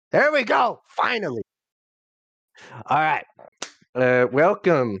There we go. Finally. All right.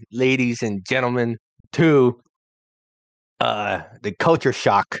 Welcome, ladies and gentlemen, to the Culture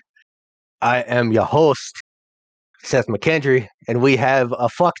Shock. I am your host, Seth McKendry, and we have a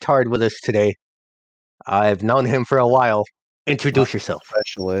fucktard with us today. I've known him for a while. Introduce yourself.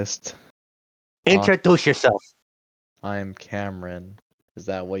 Specialist. Introduce yourself. I'm Cameron. Is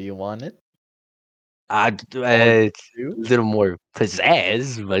that what you wanted? It's a little more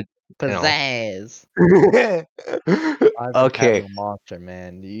pizzazz, but Pizzazz. I'm just okay. having a monster,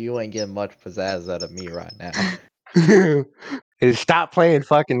 man. You ain't getting much pizzazz out of me right now. Stop playing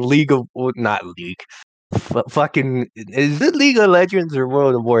fucking League of not League. Fucking is it League of Legends or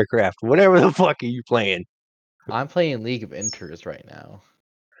World of Warcraft? Whatever the fuck are you playing? I'm playing League of Inters right now.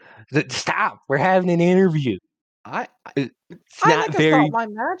 Stop. We're having an interview. I It's I not like to start very. my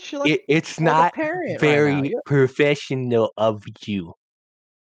match. You're like It's like a not parent right now. very professional of you.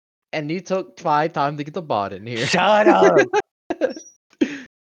 And you took 5 times to get the bot in here. Shut up.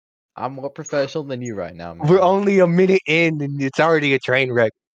 I'm more professional than you right now, man. We're only a minute in, and it's already a train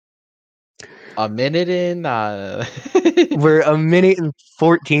wreck. A minute in. We're a minute and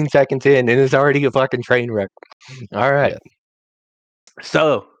 14 seconds in, and it's already a fucking train wreck. All right. Yes.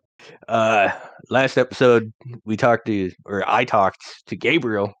 So, last episode I talked to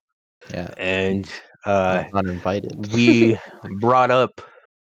Gabriel. Yeah. And I was not invited. we brought up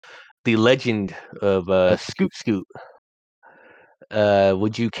the legend of Scoot Scoot.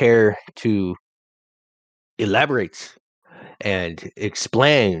 Would you care to elaborate and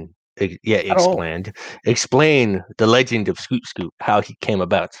explain? Explain the legend of Scoot Scoot, how he came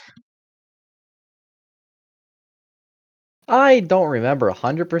about. I don't remember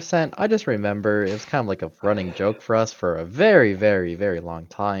 100%. I just remember it was kind of like a running joke for us for a very, very, very long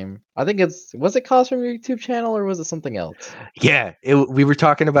time. I think was it caused from your YouTube channel or was it something else? Yeah, we were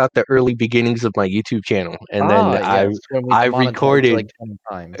talking about the early beginnings of my YouTube channel, and then Yes, when we I monetized you recorded. like 20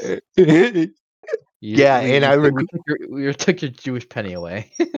 times. Yeah, and We took your Jewish penny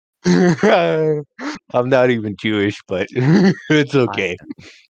away. I'm not even Jewish, but it's okay.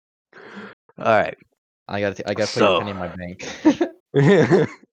 All right. I gotta put your So penny in my bank. you You're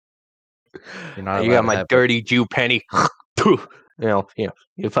not allowed got to my have it. dirty Jew penny. You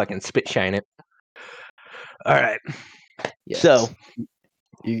fucking spit shine it. All right. Yes. So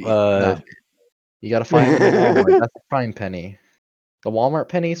You gotta find them in Walmart. That's a prime penny. The Walmart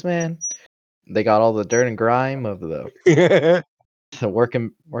pennies, man. They got all the dirt and grime of the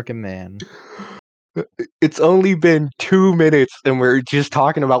working man. It's only been 2 minutes and we're just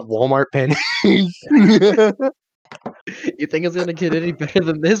talking about Walmart pennies. You think it's gonna get any better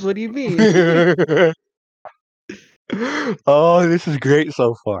than this? What do you mean? Oh, this is great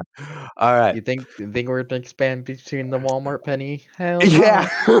so far. All right. You think we're gonna expand between the Walmart penny? Hell Yeah.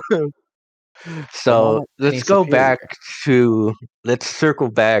 no. The So Walmart penny's superior. let's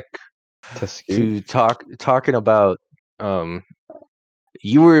circle back To Scoot? to talking about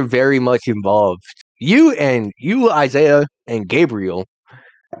you were very much involved. You, Isaiah, and Gabriel,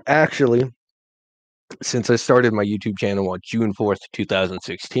 actually, since I started my YouTube channel on June 4th,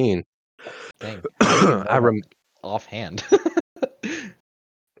 2016. Dang, how do you know I that offhand?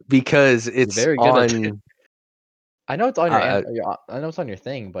 because You're it's very good at it. on. I know it's on I know it's on your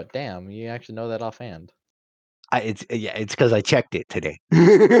thing, but damn, you actually know that offhand. It's because I checked it today.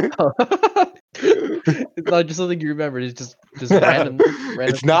 It's not just something you remember. It's just random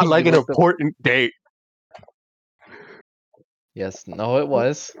It's not thing like you an looked up. important date. Yes, no, it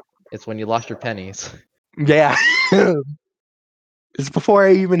was. It's when you lost your pennies. Yeah. It's before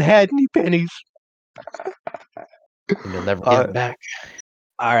I even had any pennies. And you'll never get them back.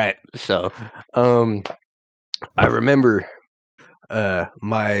 All right. So, I remember I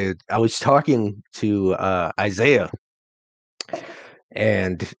was talking to Isaiah,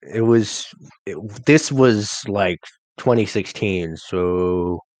 and this was like 2016.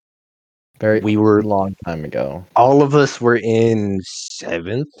 So Very we were long time ago. all of us were in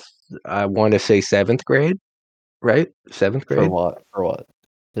seventh. I want to say seventh grade, right? Seventh For grade. what? For what?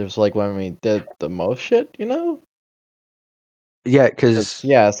 There's like when we did the most shit, you know? Yeah, because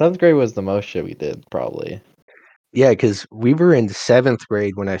Yeah, 7th grade was the most shit we did, probably. we were in seventh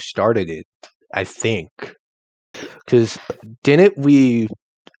grade when I started it. I think because didn't we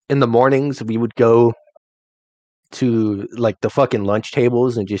in the mornings we would go to like the fucking lunch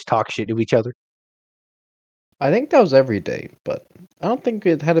tables and just talk shit to each other. I think that was every day, but I don't think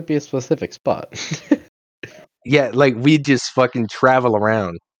it had to be a specific spot. Yeah, like we'd just fucking travel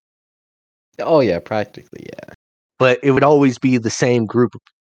around. Oh yeah, practically, yeah. But it would always be the same group.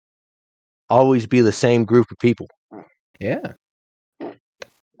 Always be the same group of people. Yeah.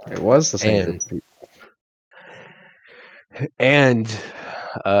 It was the same and group of people. and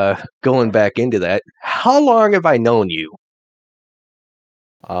going back into that, how long have I known you?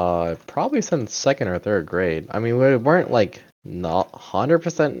 Probably since second or third grade. I mean, we weren't like not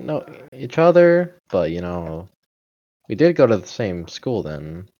 100% know each other, but we did go to the same school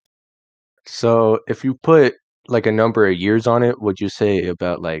then. So if you put like a number of years on it, would you say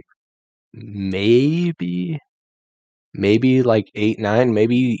about like maybe like 8, 9,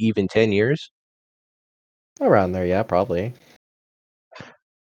 maybe even 10 years? Around there, yeah, probably.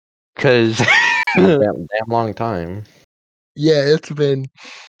 Because Damn long time. yeah,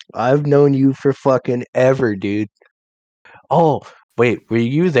 I've known you for fucking ever, dude. Oh, wait, were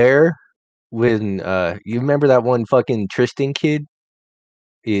you there when you remember that one fucking Tristan kid?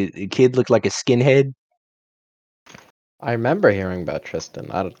 The kid looked like a skinhead. I remember hearing about Tristan.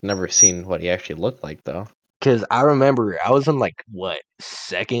 I've never seen what he actually looked like though. Because I remember I was in like what,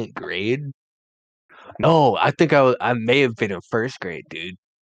 second grade? No, I think I may have been in first grade, dude.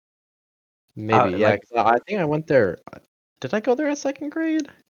 Maybe, yeah, Like 'cause I think I went there. Did I go there at second grade?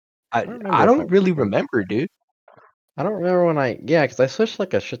 I don't I remember if I don't went really there. remember, dude. I don't remember when yeah, because I switched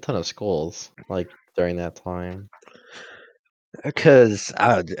like a shit ton of schools like during that time. Because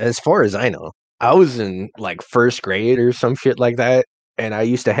as far as I know, I was in like first grade or some shit like that, and I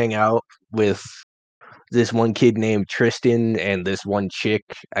used to hang out with this one kid named Tristan and this one chick.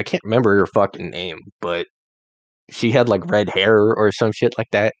 I can't remember her fucking name, but she had like red hair or some shit like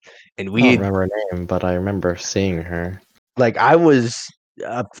that. And I don't we remember her name, but I remember seeing her. like I was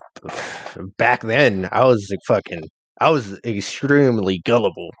uh, back then. I was extremely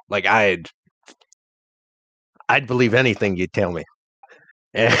gullible. Like I'd believe anything you'd tell me.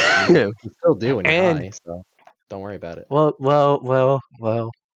 You still do when you're And high, so don't worry about it.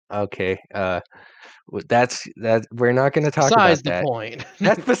 well. Okay. That we're not going to talk about Besides the that. point.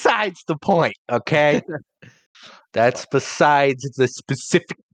 That's besides the point. Okay. That's Fuck. besides the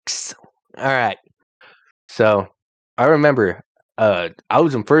specifics. All right. So I remember I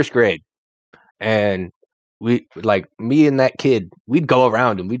was in first grade and we like me and that kid, we'd go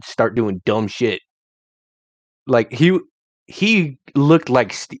around and we'd start doing dumb shit. Like he looked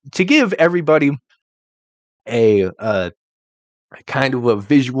like to give everybody a kind of a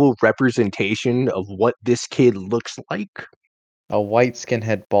visual representation of what this kid looks like. A white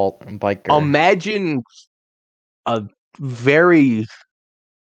skinhead bald biker. Imagine a very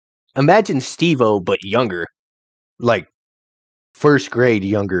imagine Steve-O but younger, like first grade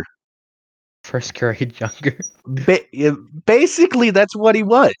younger. First grade younger. Basically, that's what he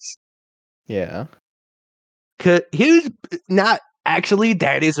was. Yeah. 'Cause he was not actually.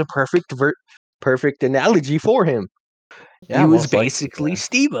 That is a perfect analogy for him. He Yeah, was most likely. basically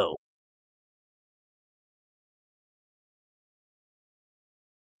Steve-O.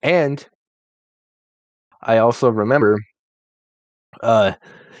 And I also remember, uh,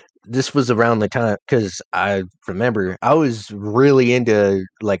 this was around the time because I remember I was really into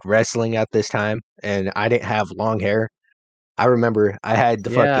like wrestling at this time, and I didn't have long hair. I remember I had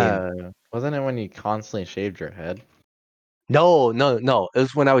the fucking Yeah. Wasn't it when you constantly shaved your head? no. It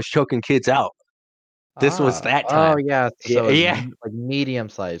was when I was choking kids out. This was Ah. that Oh time. yeah, Yeah, so it's yeah, like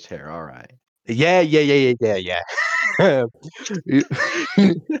medium-sized hair, alright. yeah.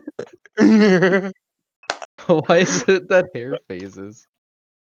 Why is it that hair phases?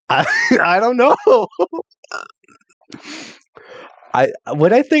 I I don't know. I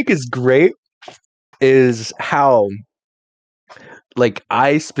what I think is great is how like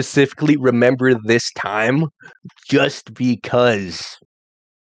I specifically remember this time just because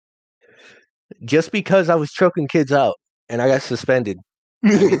I was choking kids out and I got suspended. I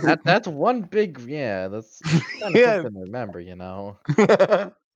mean, that's one big yeah, that's kinda Yeah. something to remember, you know?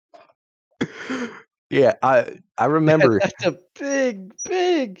 Yeah, I remember. That's a big,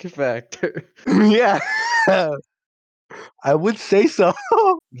 big factor. Yeah. I would say so.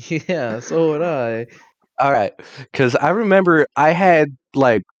 Yeah, so would I. All right, because I remember I had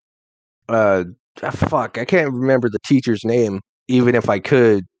like uh fuck, I can't remember the teacher's name. Even if I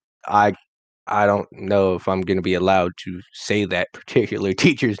could, I I don't know if I'm gonna be allowed to say that particular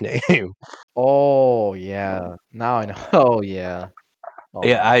teacher's name. Oh, yeah. Now I know. Oh, yeah. Oh,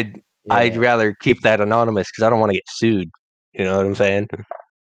 Yeah, my. I'd Yeah, rather keep that anonymous because I don't want to get sued. You know what I'm saying?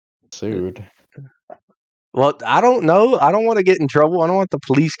 sued. Well, I don't know. I don't want to get in trouble. I don't want the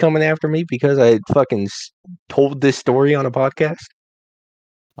police coming after me because I fucking told this story on a podcast.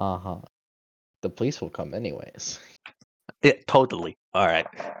 Uh-huh. The police will come anyways. Yeah, totally. All right.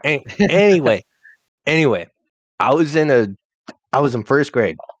 Anyway, anyway, I was in a I was in first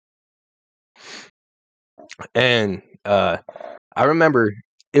grade, and I remember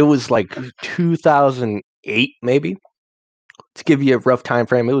it was like 2008, maybe. To give you a rough time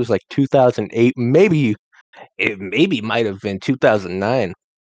frame, it was like 2008, maybe it maybe might have been 2009,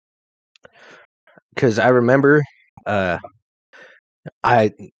 because I remember uh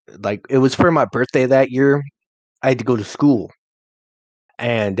I like it was for my birthday that year. I had to go to school,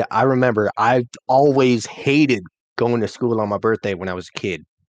 and I remember I always hated going to school on my birthday when I was a kid.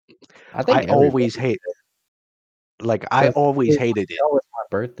 I I think always everybody, hate like I since always it's hated it. always my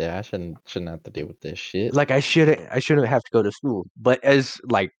birthday, I shouldn't have to deal with this shit. Like I shouldn't have to go to school. But as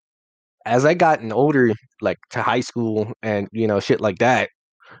I gotten older, like to high school and shit like that,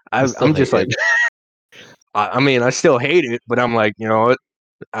 I still I'm hate just like it. I mean I still hate it, but I'm like what,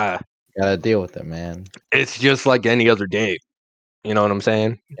 uh, Gotta deal with it, man. it's just like any other day. You know what I'm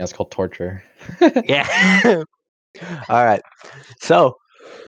saying? Yeah, it's called torture. Yeah. All right. So,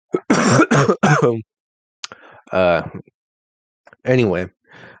 uh, anyway,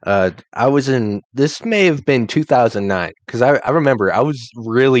 I was in. This may have been 2009 because I remember I was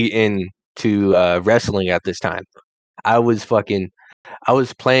really into wrestling at this time. I was fucking. I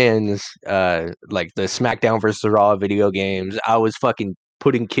was playing like the SmackDown versus Raw video games. I was fucking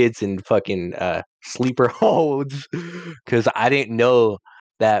putting kids in fucking sleeper holds because I didn't know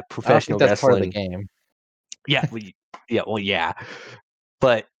that I don't think professional that's part of the wrestling. game. Yeah, yeah, well, yeah.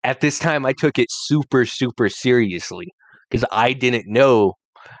 But at this time, I took it super, super seriously because I didn't know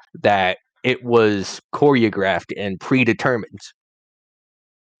that it was choreographed and predetermined.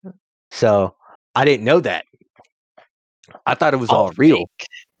 So I didn't know that. I thought it was All all real. fake.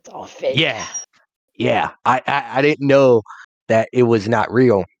 It's all fake. Yeah, yeah. I didn't know that it was not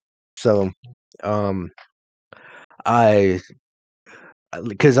real. So, um, I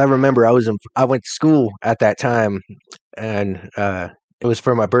because I remember I went to school at that time, and it was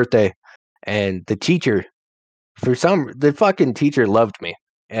for my birthday, and the fucking teacher loved me,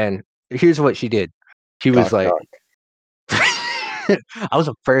 and here's what she did. She was Gawk like, gawk. I was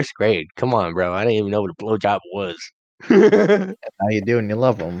in first grade. Come on, bro. I didn't even know what a blowjob was. How you doing? You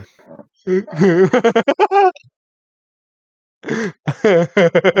love them. Yeah,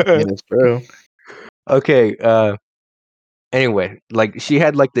 it's true. Okay. Anyway, like she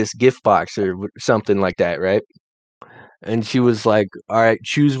had like this gift box or something like that, right? And she was like, "All right,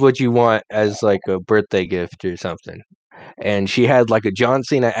 choose what you want as like a birthday gift or something." And she had like a John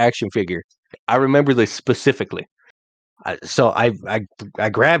Cena action figure. I remember this specifically. So I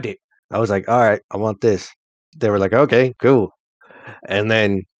grabbed it. I was like, "All right, I want this." They were like, "Okay, cool." And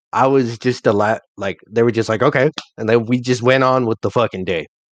then I was just a lot like they were just like, "Okay," and then we just went on with the fucking day.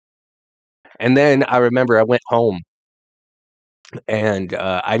 And then I remember I went home and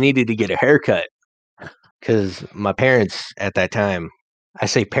I needed to get a haircut because my parents at that time. I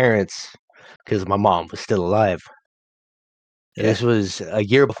say parents because my mom was still alive. Yeah, This was a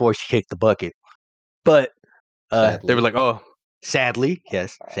year before she kicked the bucket, but they were sadly. like, "Oh, sadly,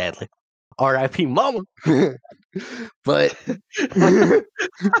 yes, sadly, R.I.P. Mama." But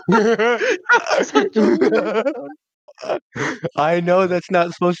I know that's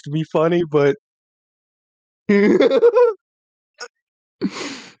not supposed to be funny, but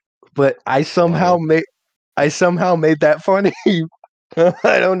but Why? I somehow made that funny.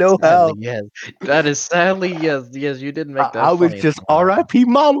 I don't know Sadly, how. yes. That is sadly, yes, yes, you did make I that was funny just somehow. R.I.P.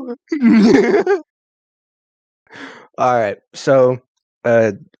 Mama. All right, so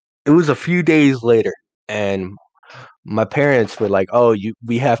uh, it was a few days later, and my parents were like, "Oh,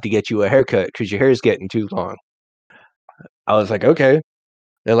 we have to get you a haircut because your hair is getting too long." I was like, "Okay."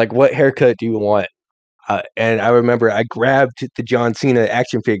 They're like, "What haircut do you want?" And I remember I grabbed the John Cena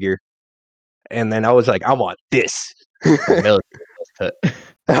action figure, and then I was like, "I want this." The military cut.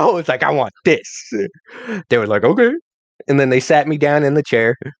 I was like, "I want this." They were like, "Okay." And then they sat me down in the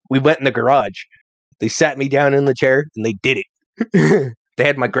chair. We went in the garage. They sat me down in the chair and they did it. They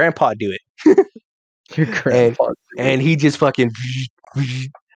had my grandpa do it. Your And grandpa do it. and he just fucking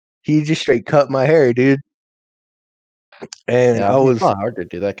he just straight cut my hair, dude. And Yeah, I it's was not hard to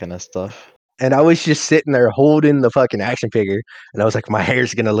do that kind of stuff. and I was just sitting there holding the fucking action figure, and I was like, my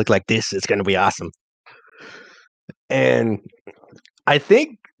hair's gonna look like this. It's gonna be awesome. And I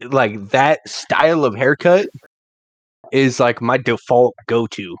think like that style of haircut is like my default go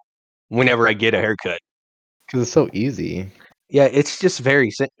to whenever I get a haircut. Because it's so easy. Yeah, it's just very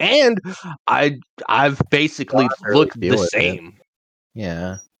and I I've You don't basically have to really looked the deal with it. same.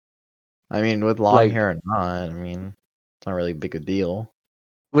 Yeah. I mean, with long Like hair or not, I mean, it's not really big a deal.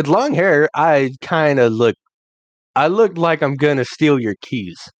 with long hair, I look like I'm gonna steal your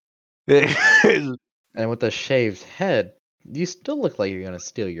keys. And with a shaved head, you still look like you're gonna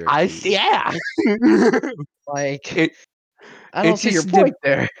steal your I keys. yeah. Like, it I It don't see your just de- point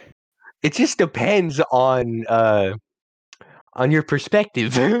there. it just depends on your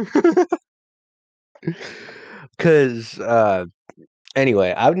perspective. Cause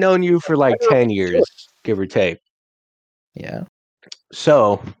anyway, I've known you for like 10 years, give or take. Yeah.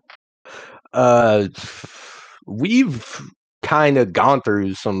 So uh we've kind of gone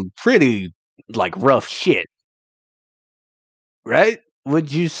through some pretty like rough shit, right?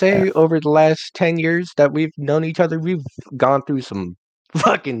 Would you Yeah. say over the last 10 years that we've known each other, we've gone through some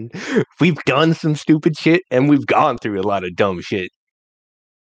fucking, we've done some stupid shit and we've gone through a lot of dumb shit.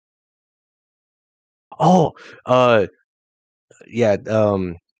 Oh, uh, yeah,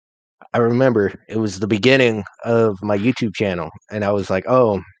 I remember it was the beginning of my YouTube channel and I was like,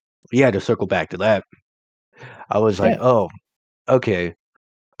 oh, yeah, to circle back to that, I was like, Yeah. oh, okay,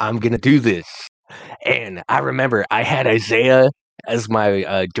 I'm gonna do this. And I remember I had Isaiah as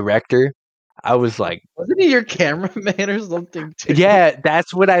my director. I was like, Wasn't he your cameraman or something too? yeah,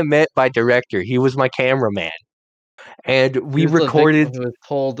 that's what I meant by director. He was my cameraman. And He we was the victim recorded. who was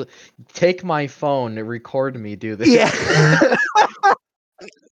told, "Take my phone and record me do Yeah. this."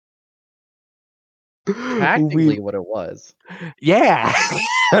 we Practically what it was. yeah.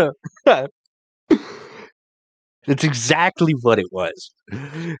 That's exactly what it was.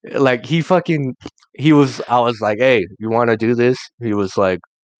 Like he was I was like, "Hey, you want to do this?" He was like,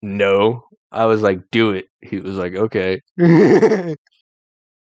 "No." I was like, "Do it." He was like, "Okay."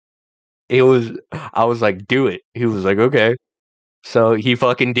 It was I was like, "Do it." He was like, "Okay." So he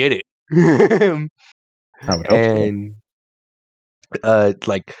fucking did it. I would hope so. And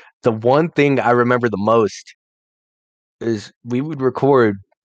like the one thing I remember the most is we would record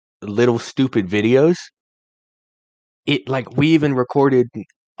little stupid videos. It like we even recorded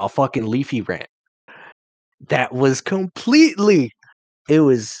a fucking Leafy rant that was completely it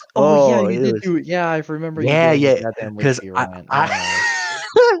was Oh, yeah, you it did was do it. Yeah, I remember you yeah, doing the yeah, goddamn because leafy I rant, I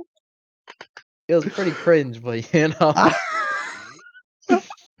yeah. It was pretty cringe, but, you know. I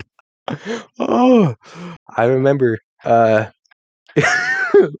oh, I remember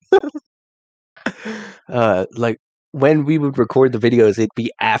like when we would record the videos, it'd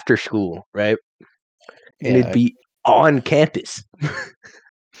be after school, right? And it'd Yeah, be on campus.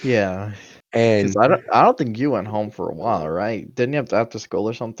 yeah. Because And I don't think you went home for a while, right? Didn't you have to after school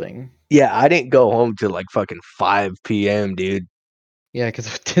or something? yeah, I didn't go home till like fucking 5 p.m., dude. Yeah,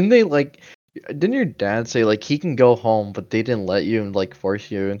 because didn't they, like didn't your dad say, like, he can go home, but they didn't let you and, like, force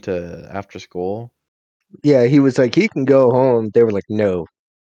you into after school? Yeah, he was like, he can go home. They were like, no.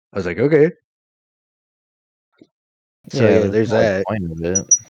 I was like, okay. So Yeah, yeah, that's there's the whole that. point of it.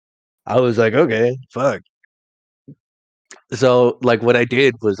 I was like, okay, fuck. So like, what I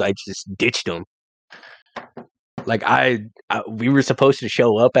did was I just ditched him. Like we were supposed to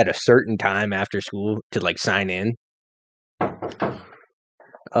show up at a certain time after school to like sign in.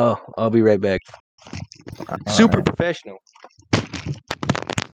 Oh, I'll be right back. Super Alright. professional.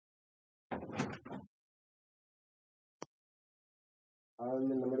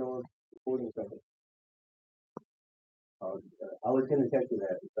 I'm in the middle of recording something. I was gonna text you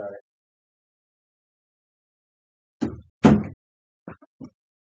that. Sorry.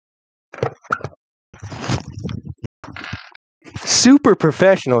 Super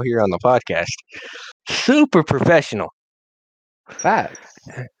professional here on the podcast. Super professional. Facts.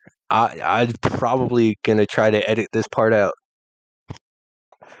 I'm probably gonna try to edit this part out,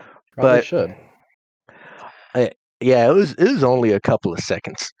 Probably but should. I, yeah, it was only a couple of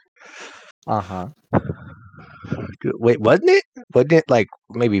seconds. Uh-huh. Wait, wasn't it? Wasn't it like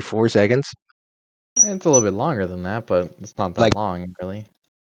maybe 4 seconds? It's a little bit longer than that, but it's not that Like, long, really.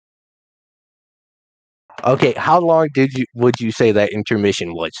 okay, how long would you say that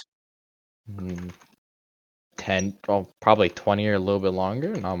intermission was? Mm, 10, well, probably 20 or a little bit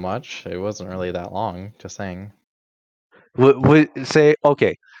longer, not much. It wasn't really that long, just saying. Would say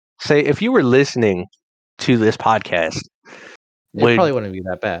okay, say if you were listening to this podcast, It would probably wouldn't be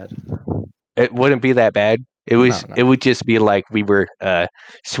that bad. it wouldn't be that bad? No, It no. would just be like we were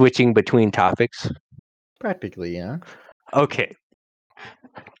switching between topics. Practically, yeah. Okay,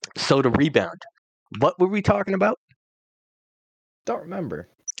 so to rebound, what were we talking about? Don't remember.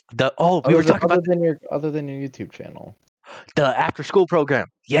 We were Other than talking about other than your other than your YouTube channel. the after school program.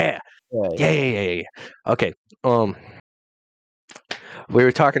 Yeah. Yeah, Yeah, yeah, yeah, yeah. yeah, yeah. Okay. Um, we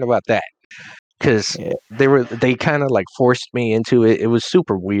were talking about that because Yeah. they kind of like forced me into it. It was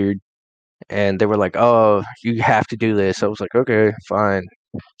super weird, and they were like, "Oh, you have to do this." I was like, "Okay, fine."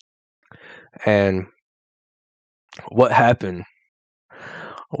 And what happened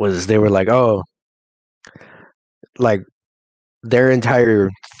was they were like, "Oh, like their entire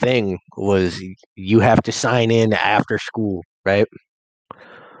thing was you have to sign in after school, right?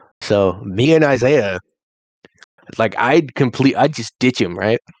 So me and Isaiah, like I'd just ditch him,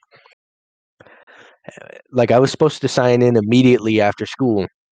 right? Like I was supposed to sign in immediately after school,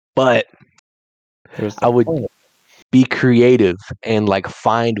 but There's I the would point. be creative and like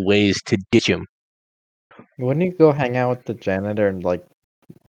find ways to ditch him. Wouldn't you go hang out with the janitor and like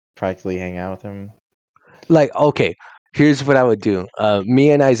practically hang out with him? Like, okay, here's what I would do. Me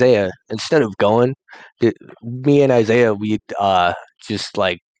and Isaiah, instead of going, me and Isaiah, just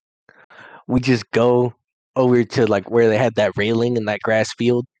like we just go over to like where they had that railing in that grass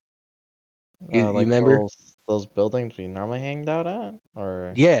field. You Like remember? those buildings we normally hanged out at,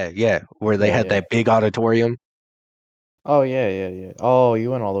 or Yeah, where they yeah, had yeah. that big auditorium. Oh yeah. Oh,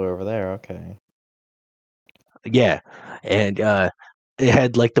 you went all the way over there. Okay. Yeah, and it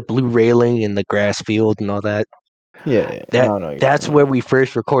had like the blue railing and the grass field and all that. Yeah. That I know what you're that's talking where about. we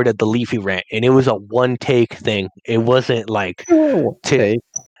first recorded the Leafy rant, and it was a one take thing. It wasn't like Sure, t- take.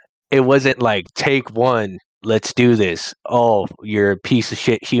 it wasn't like take one, let's do this. Oh, you're a piece of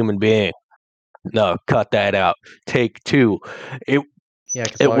shit human being. No, cut that out. Take two. It Yeah,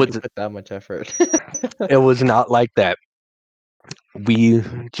 because it why would you was put that much effort? it was not like that. We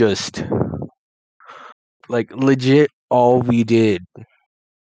just like legit all we did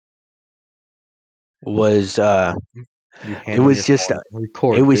was You it hand him was your just phone, it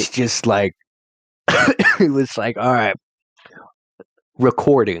record was it. just like it was like all right,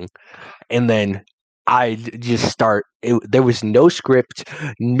 recording, and then I just start. There was no script,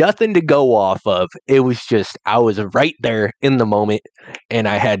 nothing to go off of. It was just I was right there in the moment, and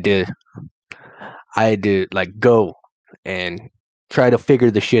I had to like go and try to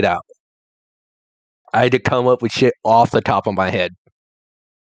figure the shit out. I had to come up with shit off the top of my head.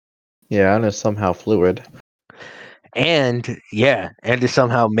 Yeah, and it's somehow fluid. And yeah, and to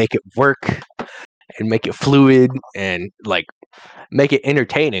somehow make it work and make it fluid and like make it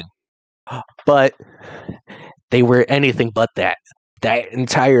entertaining. But they were anything but that. That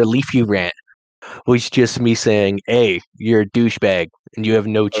entire Leafy rant was just me saying, "Hey, you're a douchebag and you have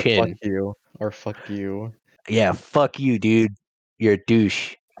no Or fuck chin." you. Or fuck you. Yeah, fuck you, dude. You're a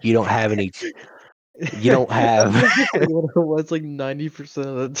douche. You don't have any. You don't That's have. literally what it was like 90%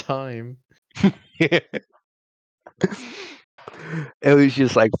 of the time. It was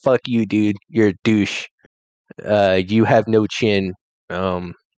just like, "Fuck you, dude. You're a douche. You have no chin.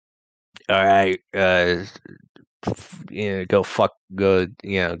 Um, all right. Go fuck. Go.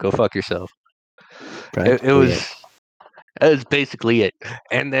 Go fuck yourself." It, it Practically was. it. That was basically it.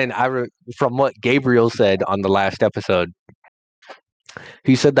 And then from what Gabriel said on the last episode,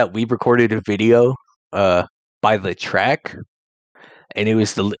 he said that we recorded a video uh, by the track, and it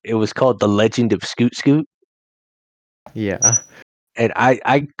was called "The Legend of Scoot Scoot." Yeah. And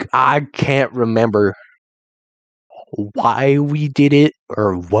I can't remember why we did it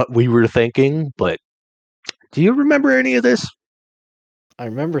or what we were thinking, but do you remember any of this? I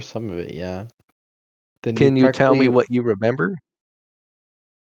remember some of it, yeah. Then Can you tell me what you remember?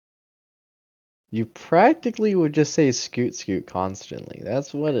 you practically would just say scoot scoot constantly.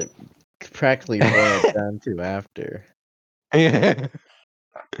 That's what it practically boiled down to after. Yeah,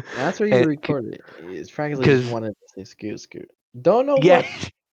 That's where you because record it. It's practically just wanted to say scoot scoot. Don't know yeah,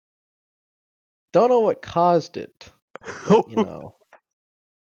 what caused it, but you know.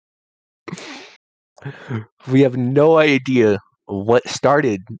 we have no idea what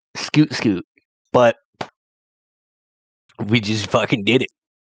started Scoot Scoot, but we just fucking did it.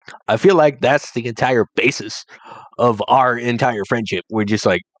 I feel like that's the entire basis of our entire friendship. We're just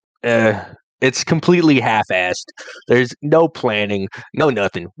like, uh, it's completely half-assed. There's no planning, no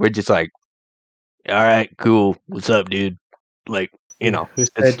nothing. We're just like, all right, cool. What's up, dude? Like, Who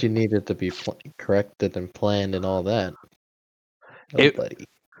it's said you needed to be corrected and planned and all that? it. Nobody.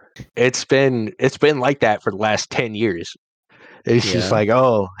 It's been like that for the last 10 years. It's just Yeah. like,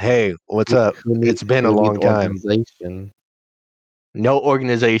 oh, hey, what's up? It's been a Who need long time. organization? No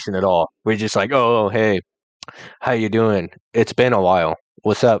organization at all. We're just like, oh, hey, how you doing? It's been a while.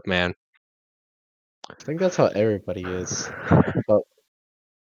 What's up, man? I think that's how everybody is. But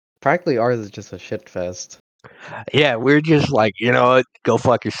practically ours is just a shit fest. Yeah, we're just like, you know what? Go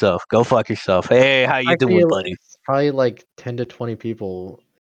fuck yourself. Go fuck yourself. Hey, how you Practically, doing, buddy? it's probably like 10 to 20 people,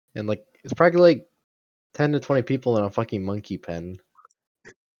 and like it's practically like 10 to 20 people in a fucking monkey pen.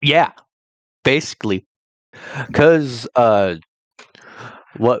 Yeah, basically. Cause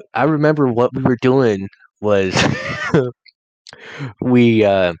what I remember what we were doing was we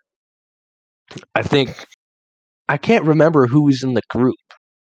I think I can't remember who was in the group.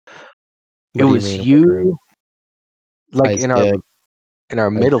 It What do you was mean, what group? you. like Isaiah, in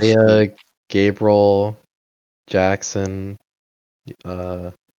our middle school. Gabriel, Jackson.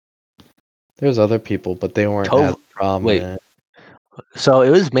 There's other people, but they weren't as Wait, prominent. so it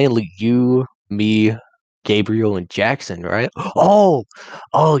was mainly you, me, Gabriel, and Jackson, right? Oh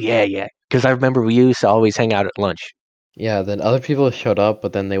yeah. Because I remember we used to always hang out at lunch. Yeah, then other people showed up,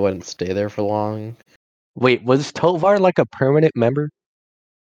 but then they wouldn't stay there for long. Wait, was Tovar like a permanent member?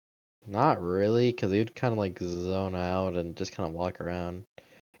 Not really, because he'd kind of like zone out and just kind of walk around.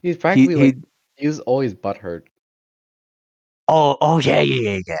 He's He practically like he. he was always butthurt. Oh yeah.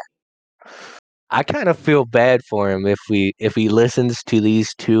 I kind of feel bad for him if he listens to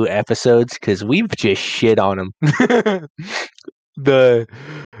these 2 episodes because we've just shit on him. the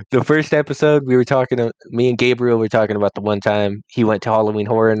the first episode we were talking to me and Gabriel were talking about the one time he went to Halloween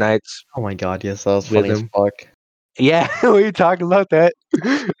Horror Nights Oh my god, yes, that was with funny as him. fuck. Yeah, we were talking about that.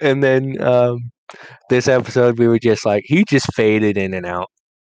 And then this episode we were just like he just faded in and out.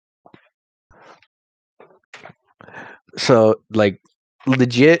 So like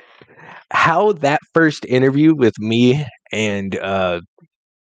legit how that first interview with and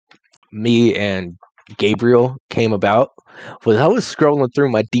me and Gabriel came about was I was scrolling through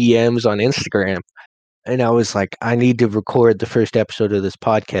my DMs on Instagram and I was like, I need to record the first episode of this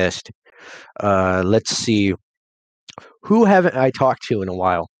podcast. Let's see, who haven't I talked to in a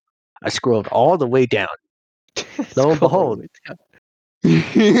while? I scrolled all the way down. Lo and Scroll all the behold, way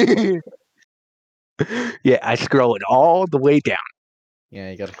down. yeah, I scrolled all the way down. Yeah,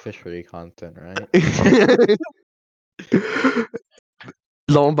 you gotta fish for your content, right?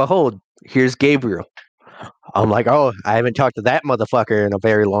 Lo and behold, here's Gabriel. I'm like, oh, I haven't talked to that motherfucker in a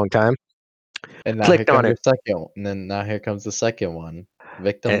very long time. And now here Clicked on comes it. your second one. And then now here comes the second one.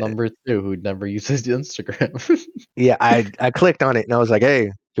 Victim And number 2 who never uses Instagram. yeah, I clicked on it and I was like,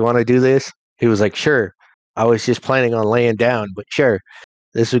 hey, you want to do this? He was like, sure. I was just planning on laying down, but sure.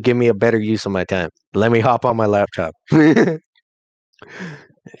 This would give me a better use of my time. Let me hop on my laptop.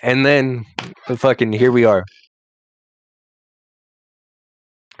 And then fucking here we are.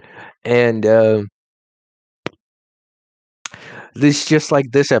 And this just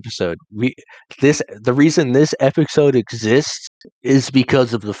like this episode. The reason this episode exists is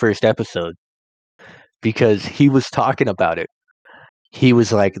because of the first episode. Because he was talking about it. He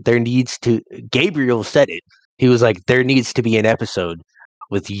was like, Gabriel said it. He was like, there needs to be an episode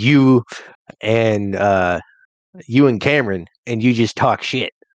with and you and Cameron, and you just talk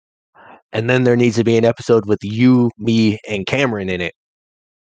shit. And then there needs to be an episode with you, me, and Cameron in it.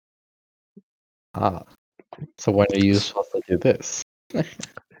 Ah. So when are you supposed to do this?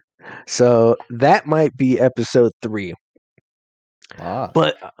 So that might be episode 3. Ah.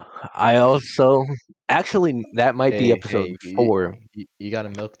 But I also actually that might be episode Hey, 4. you gotta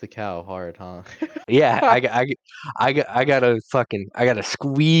milk the cow hard, huh? Yeah, I gotta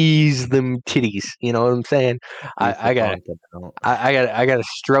squeeze them titties. You know what I'm saying? Squeeze the I got content out I gotta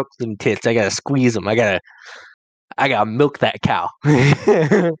stroke them tits. I gotta squeeze them. I gotta milk that cow.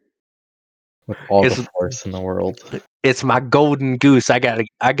 with all the it's force in the world. it's my golden goose. I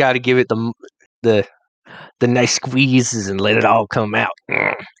gotta give it the the nice squeezes and let it all come out.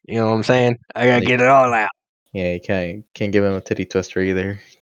 You know what I'm saying? I gotta get it all out. Yeah, you can't give him a titty twister either.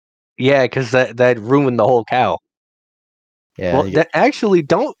 Yeah, because that ruined the whole cow. Yeah, Well, that actually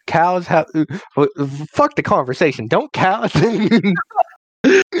don't cows have? Fuck the conversation. Don't cows?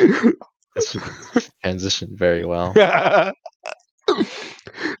 this transitioned very well.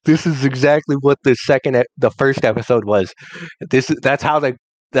 This is exactly what the first episode was. That's how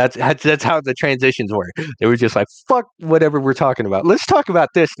that's how the transitions were. They were just like, fuck whatever we're talking about. Let's talk about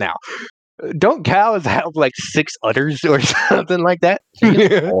this now. Don't cows have like 6 udders or something like that? I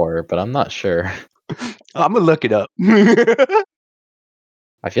think it's 4, but I'm not sure. I'm gonna look it up.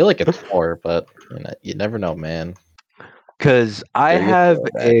 I feel like it's 4, but you never know, man. Because I You're have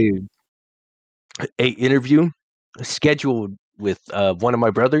throwback. a interview scheduled with one of my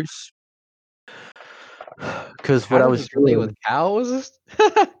brothers. Because How what I does was this relate doing. with cows?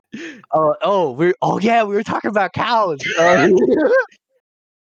 We were talking about cows. All right.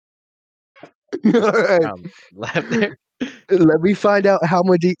 Left there. Let me find out how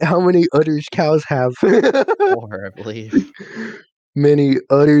many udders cows have. 4, I believe. Many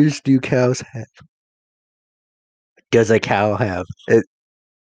udders do cows have? Does a cow have?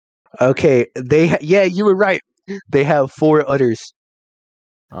 Okay, yeah, you were right. They have 4 udders,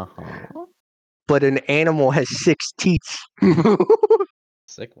 Uh-huh. but an animal has 6 teats.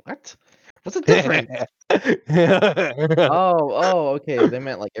 Sick. What? What's the difference? Okay. They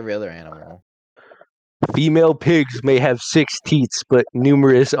meant like every other animal. Female pigs may have 6 teats, but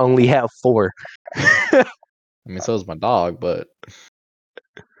numerous only have 4. I mean, so is my dog, but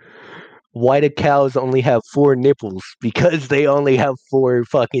Why do cows only have 4 nipples? Because they only have 4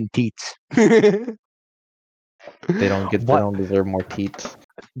 fucking teats. they What don't deserve more teats.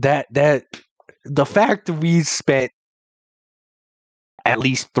 that the fact that we spent at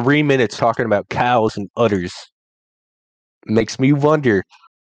least 3 minutes talking about cows and udders makes me wonder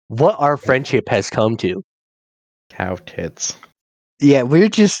what our friendship has come to. Cow tits. Yeah, we're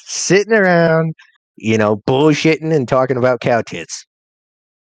just sitting around, bullshitting and talking about cow tits.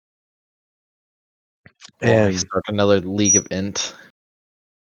 Well, we And start another League of Int.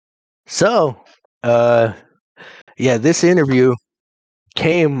 so, yeah, this interview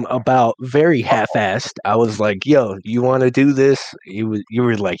came about very half-assed. I was like, "Yo, you want to do this?" You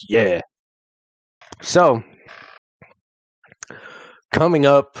were like, "Yeah." So, coming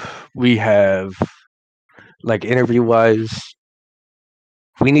up, we have like interview-wise,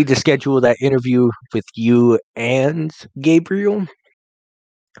 we need to schedule that interview with you and Gabriel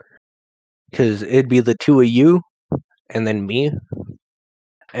because it'd be the two of you and then me.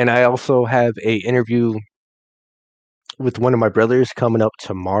 And I also have a interview with one of my brothers coming up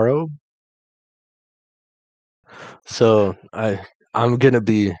tomorrow. So I'm gonna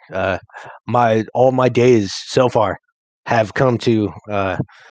be my all my days so far have come to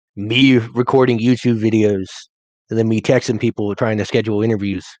me recording YouTube videos and then me texting people trying to schedule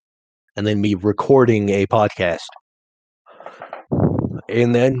interviews and then me recording a podcast.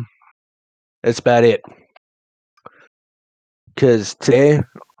 And then that's about it. Because today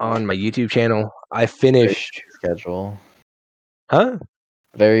on my YouTube channel, I Very finished. busy schedule. Huh?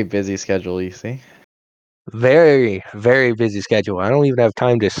 Very busy schedule, you see. Very, very busy schedule. I don't even have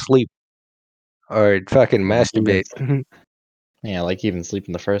time to sleep or fucking Like even, masturbate. yeah, like even sleep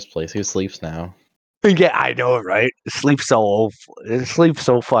in the first place. Who sleeps now? Yeah, I know it, right? Sleep's so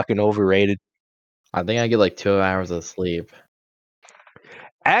fucking overrated. I think I get like 2 hours of sleep.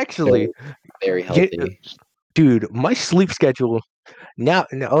 Actually, Very, very get, healthy. dude, my sleep schedule now.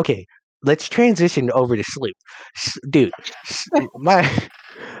 Okay, let's transition over to sleep, dude. My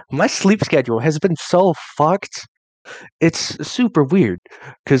my sleep schedule has been so fucked. It's super weird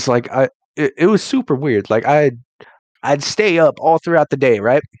because it was super weird. Like I'd stay up all throughout the day,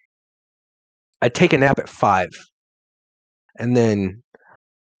 right? I'd take a nap at 5, and then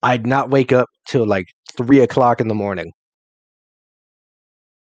I'd not wake up till like 3 o'clock in the morning,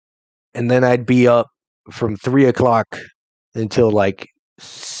 and then I'd be up from 3 o'clock until like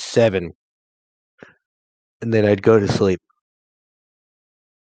 7, and then I'd go to sleep,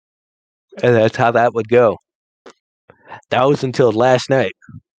 and that's how that would go. That was until last night,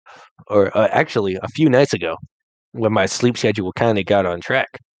 or actually a few nights ago, when my sleep schedule kind of got on track,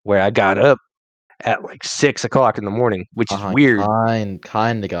 where I got up at like 6 o'clock in the morning, which is weird.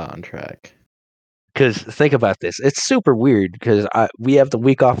 Kind of got on track. Because think about this, it's super weird because we have the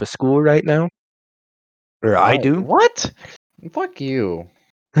week off of school right now, or I do. What? Fuck you.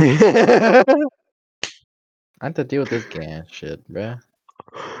 I have to deal with this GAN shit, bruh.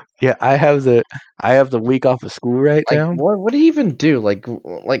 Yeah, I have the week off of school right Like, now what do you even do? Like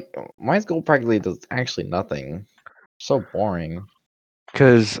my school practically does actually nothing. So boring.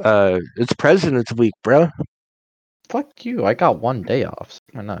 because it's President's Week, bro. Fuck you. I got 1 day off.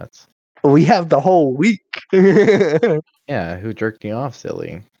 My nuts. We have the whole week. Yeah, who jerked you off,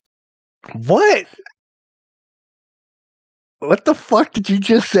 silly? What? What the fuck did you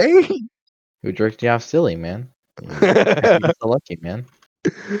just say? Who jerked you off, silly, man? You're so lucky, man.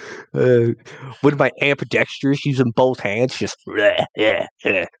 With my ambidextrous using both hands, just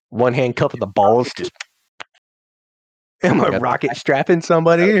one hand cupping the balls, just am I Gotta, rocket strapping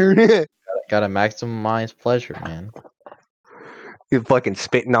somebody? gotta maximize pleasure, man. You fucking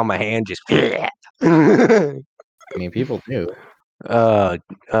spitting on my hand, just. I mean, people do. uh,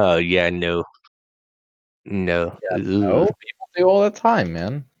 yeah, no, no. Yeah, no, Ugh. people do all the time,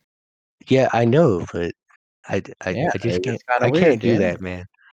 man. Yeah, I know, but Yeah, I just can't. it's kind of I weird, can't do Jan. that, man.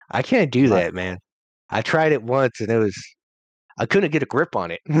 I can't do Not that, man. I tried it once, and I couldn't get a grip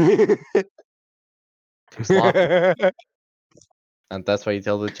on it. too sloppy. And that's why you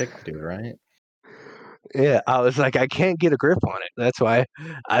tell the chick to do it, right? Yeah, I was like, I can't get a grip on it. That's why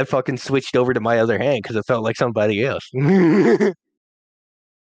I fucking switched over to my other hand because it felt like somebody else.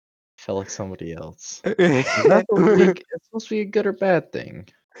 Felt like somebody else. Is that supposed to be? It's supposed to be a good or bad thing?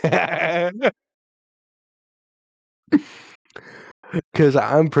 Because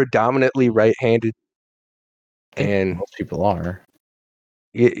I'm predominantly right-handed, I think and most people are.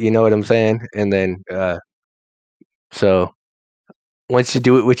 you know what I'm saying. And then, so once you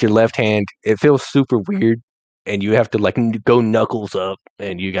do it with your left hand, it feels super weird and you have to like go knuckles up,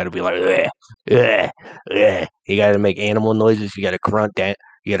 and you got to be like, "Ugh, ugh, ugh." You got to make animal noises. You got to grunt down.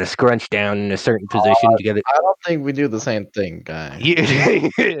 You got to scrunch down in a certain position. You got to I don't think we do the same thing, guy.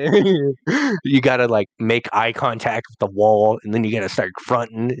 you gotta like make eye contact with the wall, and then you gotta start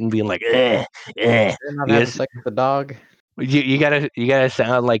grunting and being like, eh, eh. You're not You, having guys, sex with the dog. you gotta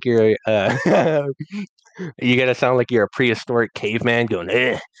sound like you're you gotta sound like you're a prehistoric caveman going,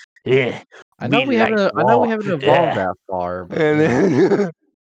 I know be we like haven't. I know we wall, haven't evolved that far, but and then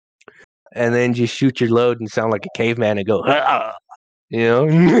and then just shoot your load and sound like a caveman and go, you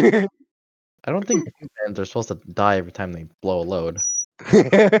know. I don't think humans are supposed to die every time they blow a load.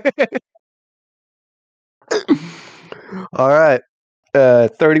 All right.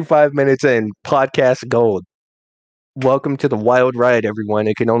 35 minutes in, podcast gold. Welcome to the wild ride, everyone.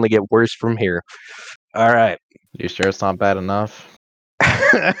 It can only get worse from here. All right. You sure it's not bad enough?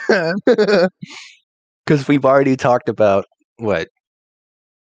 Because we've already talked about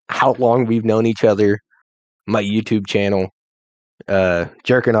how long we've known each other, my YouTube channel,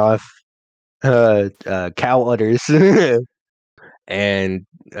 jerking off, cow udders, and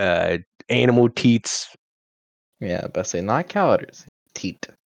animal teats. Yeah, best say not cowards. Teat.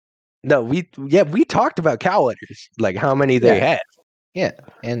 No, we talked about cow udders, like how many they Yeah, had. yeah,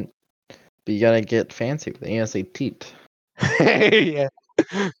 but you gotta get fancy with it. You gotta say teat. Yeah.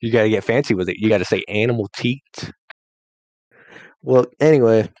 You gotta get fancy with it. You gotta say animal teat. Well,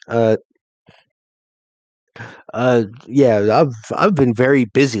 anyway, yeah, I've been very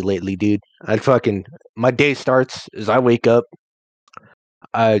busy lately, dude. My day starts as I wake up.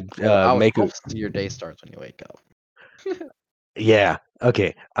 I Well, I was make a hopes your day starts when you wake up. yeah.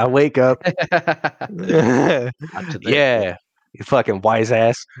 Okay, I wake up. Not today. Yeah, you fucking wise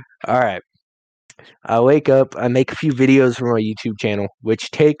ass. All right, I wake up. I make a few videos for my YouTube channel,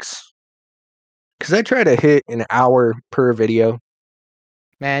 which takes because I try to hit an hour per video.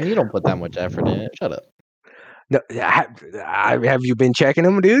 Man, you don't put that much effort in it. Shut up. No, have you been checking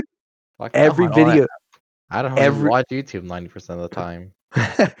them, dude? Fuck no, Every video, I don't even every watch YouTube 90% of the time.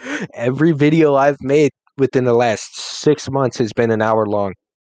 every video I've made within the last 6 months has been an hour long.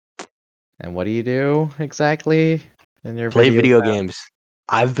 And what do you do exactly in your Play videos video now? games.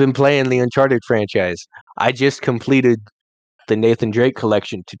 I've been playing the Uncharted franchise. I just completed the Nathan Drake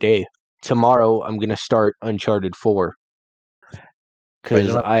collection today. Tomorrow I'm gonna start Uncharted 4 Surprised you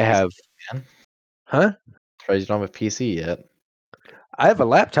because don't I have a PC, have, man. huh? Surprised you don't have a PC yet. I have a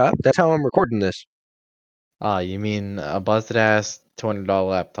laptop. That's how I'm recording this. Ah, you mean a busted ass $200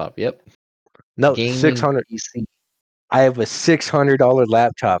 laptop? Yep. No, six Gaming hundred. PC. I have a $600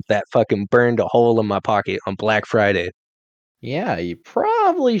 laptop that fucking burned a hole in my pocket on Black Friday. Yeah, you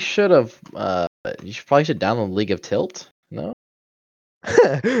probably should have. Probably should download League of Tilt. No.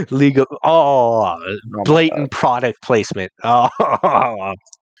 League of Oh my god. blatant product placement. Oh,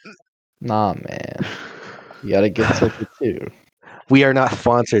 Nah, man. You gotta get tilted too. we are not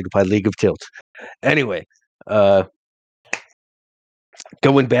sponsored by League of Tilt. Anyway, uh,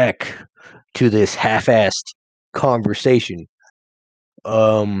 going back to this half-assed conversation.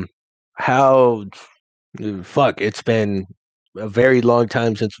 Um, how fuck? It's been a very long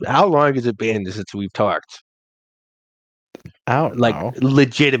time since. How long has it been since we've talked? I don't Like know.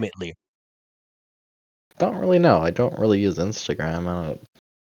 legitimately. Don't really know. I don't really use Instagram. I don't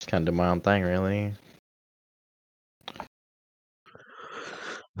just kind of do my own thing, really.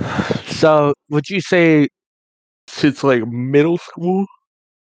 So, would you say since like middle school?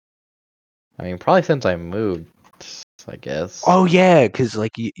 I mean, probably since I moved, I guess. Oh yeah, because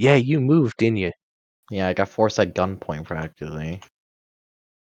like yeah, you moved, didn't you? Yeah, I got forced at gunpoint practically.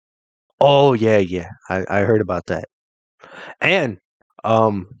 Oh yeah, yeah. I heard about that. And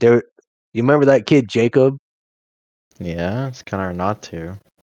there, you remember that kid Jacob, Yeah, it's kind of hard not to.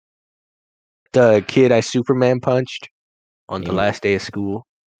 the kid I Superman punched on You the mean last day of school?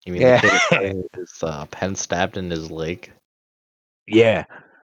 you mean the Yeah, kid that got his pen stabbed in his leg? yeah,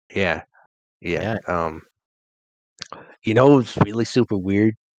 yeah, yeah. Yeah. It's really super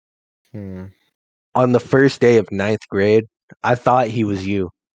weird. Hmm. On the first day of ninth grade, I thought he was you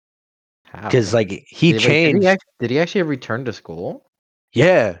because How? like he changed. Did he actually return to school?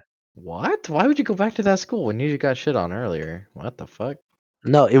 Yeah, What? Why would you go back to that school when you got shit on earlier? What the fuck?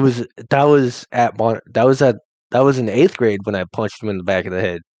 no, that was in eighth grade when I punched him in the back of the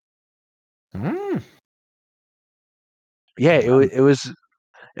head. Hmm. Yeah, it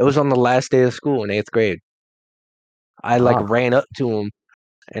was on the last day of school in eighth grade. I like Ah, ran up to him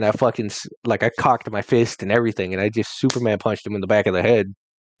and I fucking like I cocked my fist and everything, and I just Superman punched him in the back of the head.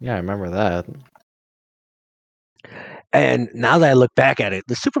 yeah, I remember that. And now that I look back at it,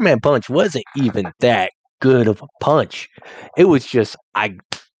 the Superman punch wasn't even that. good of a punch. It was just I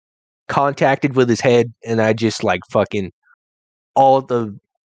contacted with his head, and I just like fucking all the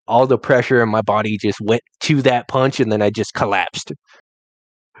all the pressure in my body just went to that punch, and then I just collapsed.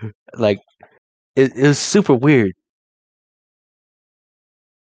 Like it was super weird.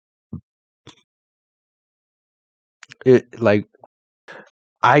 It like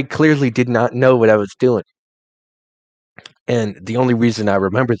I clearly did not know what I was doing. And the only reason I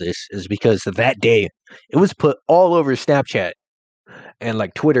remember this is because that day it was put all over Snapchat and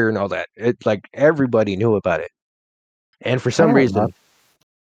like Twitter and all that. It like everybody knew about it. And for some Kind of reason, nuts.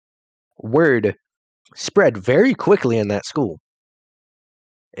 word spread very quickly in that school.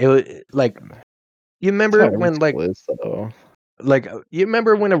 It was like you That's how remember every when school is, though. you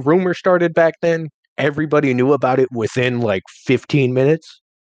remember when a rumor started back then? Everybody knew about it within like 15 minutes.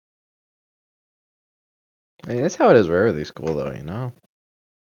 I mean, that's how it is wherever they school, though. You know.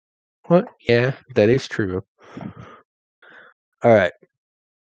 What? Yeah, that is true. All right.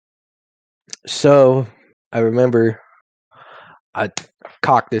 So I remember I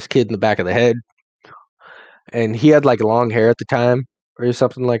cocked this kid in the back of the head, and he had like long hair at the time or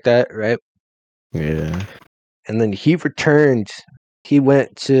something like that, right? Yeah. And then he returned. He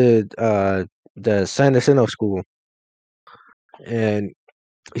went to the San Jacinto school, and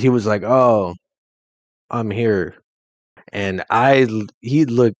he was like, "Oh, I'm here." And he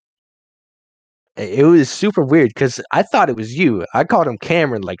looked. It was super weird because I thought it was you. I called him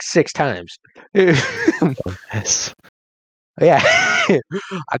Cameron like 6 times. Yes. Yeah,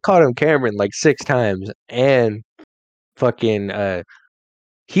 I called him Cameron like 6 times, and fucking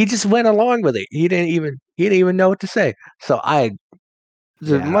he just went along with it. He didn't even know what to say. So the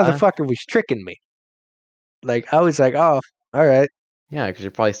Yeah. motherfucker was tricking me. Like I was like, oh, all right. Yeah, because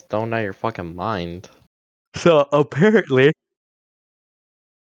you're probably stoned out of your fucking mind. So apparently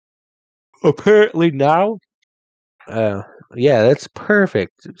now, uh, yeah, that's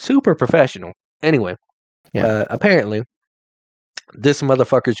perfect. Super professional. Anyway, Yeah. apparently this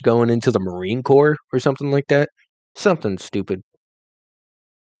motherfucker's going into the Marine Corps or something like that. Something stupid.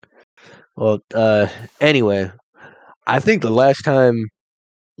 Well, anyway, I think the last time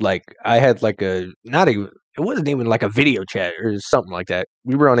like I had like a not even it wasn't even like a video chat or something like that.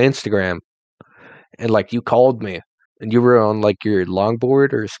 We were on Instagram and like you called me and you were on like your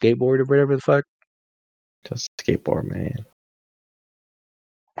longboard or skateboard or whatever the fuck. Just skateboard, man.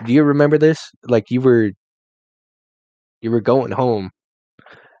 Do you remember this? Like you were going home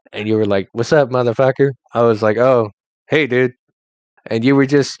and you were like, "What's up, motherfucker?" I was like, "Oh, hey, dude." And you were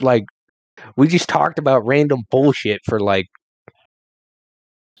just like we just talked about random bullshit for like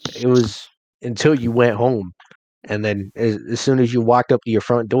it was until you went home. And then as soon as you walked up to your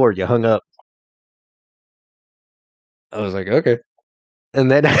front door, you hung up. I was like, "Okay."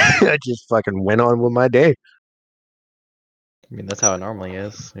 And then I just fucking went on with my day. I mean, that's how it normally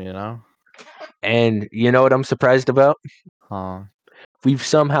is, you know? And you know what I'm surprised about? Huh. We've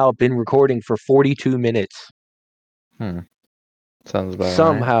somehow been recording for 42 minutes. Hmm. Sounds about right.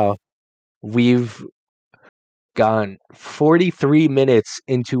 Somehow we've gone 43 minutes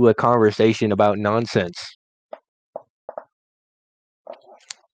into a conversation about nonsense.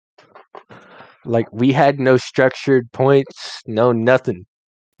 Like we had no structured points, no nothing.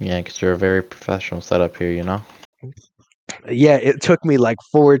 Yeah, because you're a very professional setup here, you know? Yeah, it took me like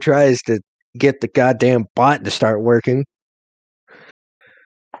 4 tries to get the goddamn bot to start working,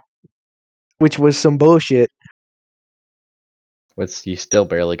 which was some bullshit. But you still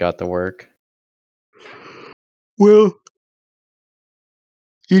barely got to work. Well,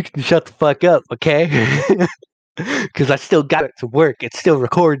 you can shut the fuck up, okay? Because I still got it to work. It's still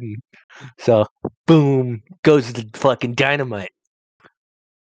recording. So, boom, goes the fucking dynamite.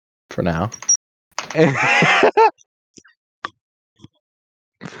 For now.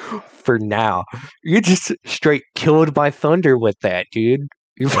 For now, you just straight killed my thunder with that, dude.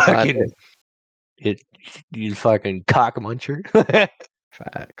 You That's what I fucking did. it, you fucking cock muncher.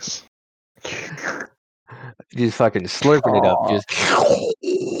 Facts. Just fucking slurping it up, Aw. just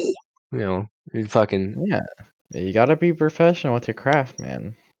you fucking Yeah. You gotta be professional with your craft,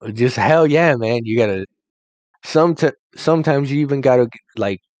 man. just hell yeah, man. You gotta sometimes you even gotta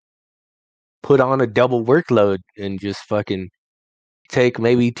like put on a double workload and just fucking take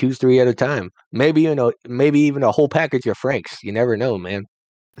maybe 2, 3 at a time. Maybe even a whole package of Franks. You never know, man.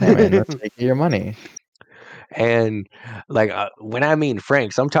 Hey, man, that's how you get your money. And like when I mean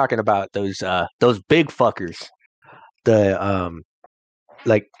Franks, I'm talking about those big fuckers. The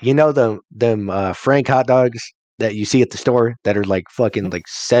like them Frank hot dogs that you see at the store that are like fucking Mhm. like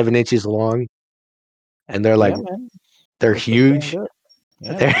 7 inches long, and they're like Yeah, man. they're Those look damn huge. good.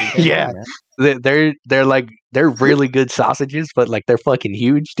 Yeah, you're damn right, Yeah, man. they're really good sausages, but like they're fucking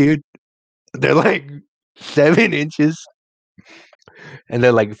huge, dude. They're like 7 inches, and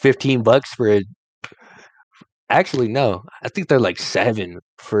they're like $15 for a. Actually, no, I think they're like 7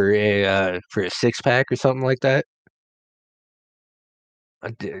 for a 6 pack or something like that.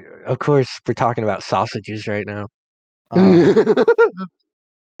 Of course, we're talking about sausages right now.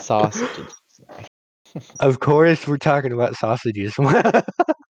 Sausages. Of course, we're talking about sausages.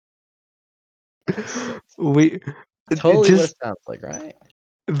 we it Totally what just it sounds like, right?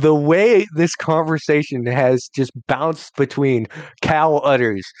 the way this conversation has just bounced between cow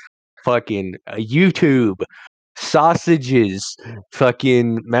udders, fucking YouTube, sausages,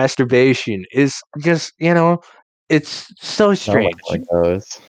 fucking masturbation is just, it's so So much strange. like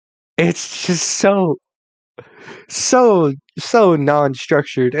those. It's just so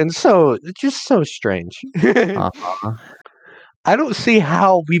non-structured and just so strange. Uh-huh. I don't see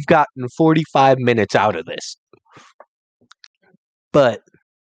how we've gotten 45 minutes out of this, but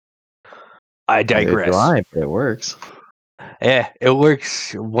I Neither do digress. I, but it works. Yeah, it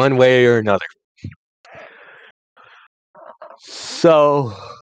works one way or another. So,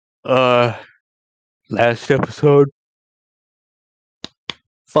 uh, last episode.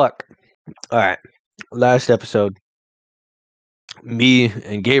 Fuck. All right, last episode. Me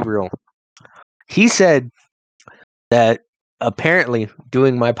and Gabriel. He said that apparently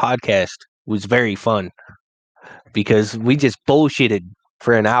doing my podcast was very fun because we just bullshitted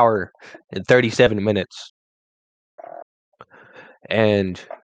for an hour and 37 minutes. And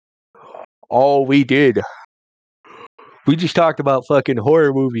all we did, we just talked about fucking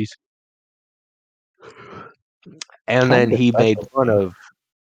horror movies. And Kind then of a specialty.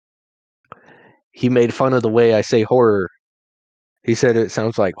 he made fun of the way I say horror. He said it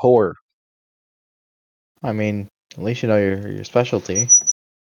sounds like horror. I mean, at least you know your specialty.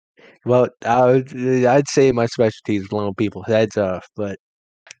 Well, I'd say my specialty is blowing people's heads off, but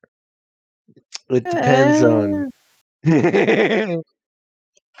it depends on Eh,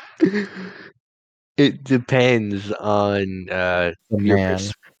 it depends on the your man.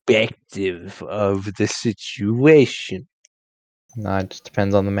 perspective of the situation. Nah, it just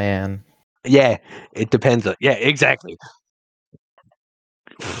depends on the man. Yeah, it depends on. Yeah, exactly.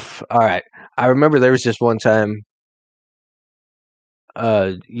 All right. I remember there was just one time.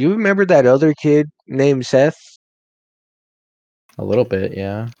 You remember that other kid named Seth? A little bit,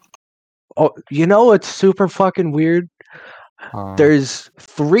 yeah. Oh, you know what's super fucking weird? Uh, There's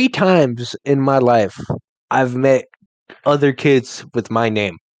 3 times in my life I've met other kids with my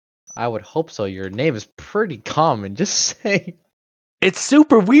name. I would hope so. Your name is pretty common. Just say. It's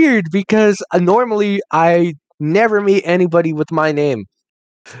super weird because normally I never meet anybody with my name,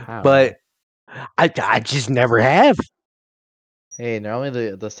 How? but I just never have. Hey,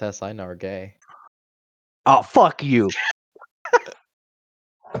 normally the tests I know are gay. Oh, fuck you.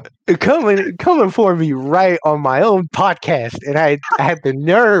 Coming for me right on my own podcast, and I had the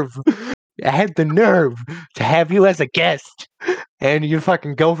nerve. I had the nerve to have you as a guest, and you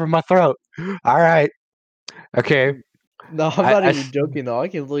fucking go for my throat. All right, okay. No, I'm I, not I even s- joking though. I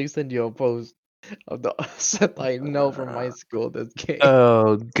can literally send you a post of the set I know from my school that's gay.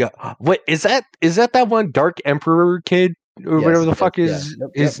 oh god, what is that? Is that one Dark Emperor kid or whatever Yes, the yes, fuck yeah. his Yep, yep,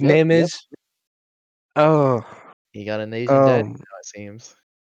 his yep, name yep. is? Oh, He got an Asian daddy oh, now, it seems.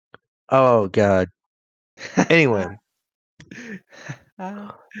 oh god. Anyway,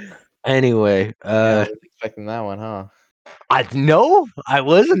 Yeah, anyway, I was expecting that one, huh? I no, I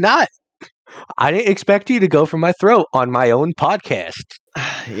was not. I didn't expect you to go for my throat on my own podcast.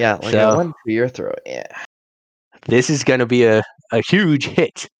 Yeah, like it So went to your throat. Yeah. this is going to be a huge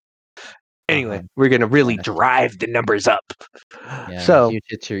hit. Uh-huh. Anyway, we're going to really Yeah. drive the numbers up. Yeah. So, Huge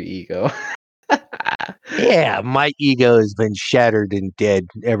hits your ego. yeah, my ego has been shattered and dead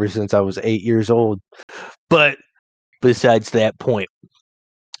ever since I was 8 years old. But besides that point,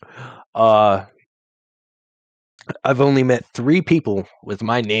 uh, I've only met 3 people with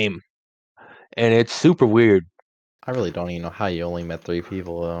my name, and it's super weird I really don't even know how you only met 3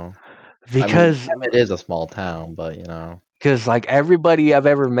 people though. I mean, because it is a small town, but you know. like everybody I've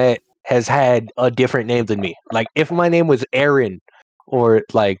ever met has had a different name than me. Like if my name was Aaron or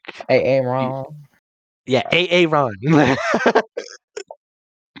like Hey, Ron. yeah, A Ron.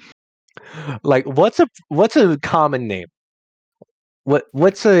 Like what's a common name?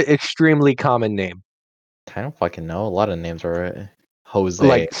 What's a extremely common name? I don't fucking know. A lot of names are Jose.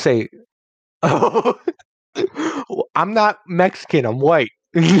 Like say oh, I'm not Mexican, I'm white.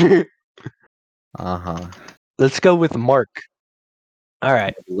 Uh-huh. Let's go with Mark. All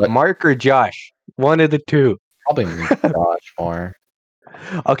right. Let Mark or Josh? One of the two. probably Josh more.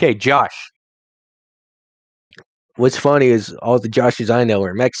 Okay, Josh. What's funny is all the Joshes I know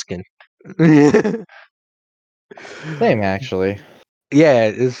are Mexican. Same actually. Yeah,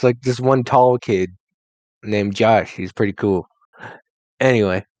 it's like this one tall kid named Josh. He's pretty cool.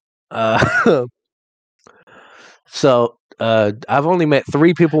 Anyway, uh, I've only met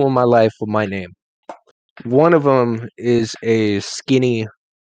 3 people in my life with my name. One of them is a skinny,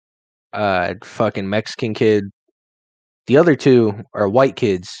 fucking Mexican kid. The other 2 are white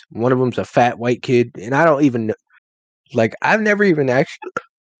kids. One of them's a fat white kid, and I don't even like. I've never even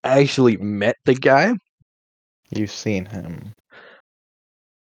actually met the guy. You've seen him.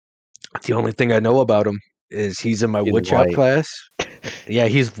 The only thing I know about him is he's in my He's woodshop white. class. Yeah,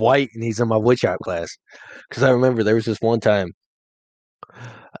 he's white and he's in my woodshop class. Because I remember there was this one time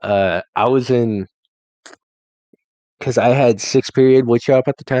I was in, because I had 6th period woodshop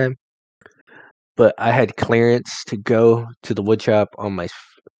at the time, but I had clearance to go to the woodshop on my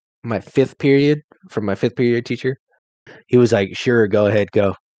 5th period from my 5th period teacher. He was like, "Sure, go ahead,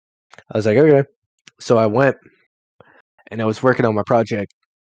 go." I was like, "Okay." So I went and I was working on my project,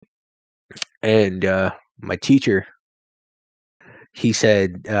 and my teacher he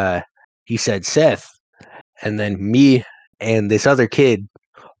said he said Seth, and then me and this other kid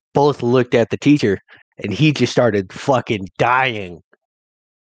both looked at the teacher, and he just started fucking dying.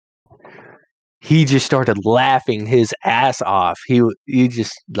 He just started laughing his ass off. He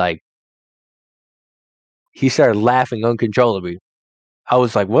just like he started laughing uncontrollably. I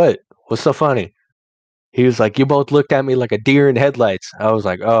was like, "What? What's so funny?" He was like, "You both looked at me like a deer in headlights." I was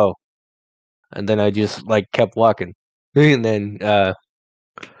like, "Oh," and then I just like kept walking. And then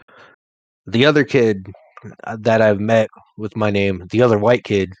the other kid that I've met with my name, the other white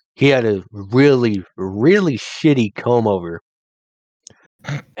kid, he had a really, really shitty comb over,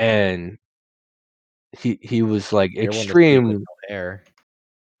 and he was like You're one to speak with extreme. no hair.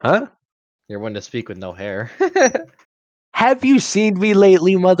 Huh? You're one to speak with no hair. Have you seen me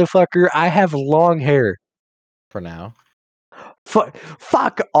lately, motherfucker? I have long hair. For now.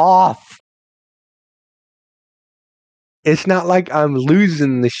 Fuck off. It's not like I'm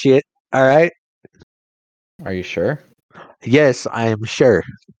losing the shit. All right. Are you sure? Yes, I am sure.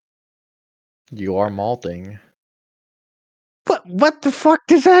 You are malting. But what the fuck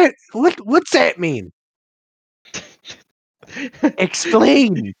does that? What's that mean?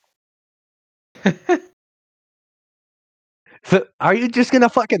 Explain. Are you just gonna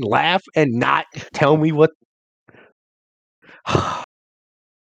fucking laugh and not tell me what? All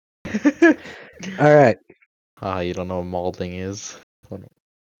right. You don't know what malting is.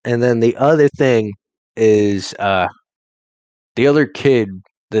 And then the other thing is the other kid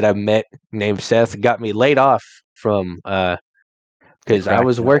that I met named Seth got me laid off from The because I crack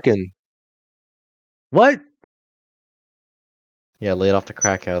was house. working. What? Yeah, laid off the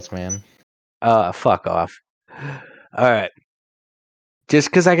crack house, man. Fuck off. All right. Just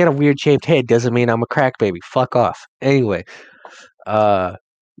because I got a weird shaped head doesn't mean I'm a crack baby. Fuck off. Anyway, uh,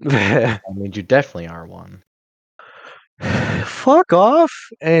 I mean, you definitely are one. fuck off.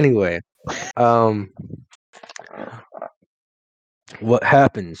 Anyway, um, what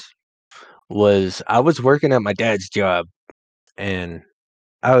happens was I was working at my dad's job, and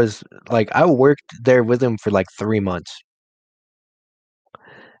I worked there with him for like 3 months,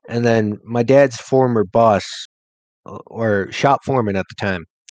 and then my dad's former boss or shop foreman at the time,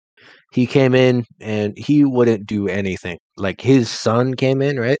 he came in and he wouldn't do anything. Like his son came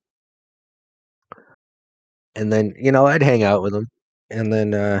in, right? And then, I'd hang out with him. And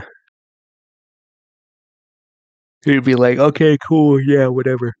then he'd be like, "Okay, cool, yeah,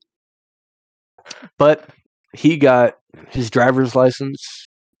 whatever." But he got his driver's license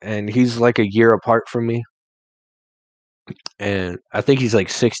and he's like a year apart from me. And I think he's like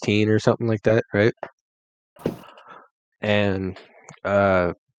 16 or something like that, right? And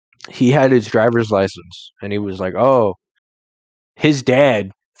uh he had his driver's license and he was like, "Oh, his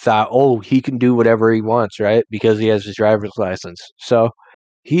dad thought, oh, he can do whatever he wants, right? Because he has his driver's license." So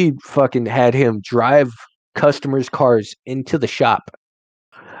he fucking had him drive customers' cars into the shop,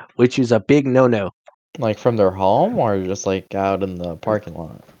 which is a big no-no. Like from their home or just like out in the parking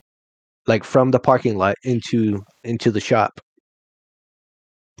lot? Like from the parking lot into the shop,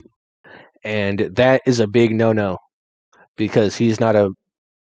 and that is a big no-no because he's not a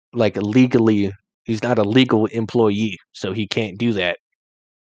legal employee, so he can't do that.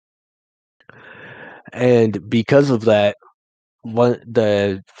 And because of that,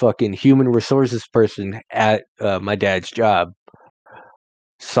 the fucking human resources person at my dad's job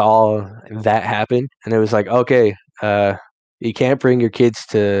saw that happen, and it was like, "Okay, uh, you can't bring your kids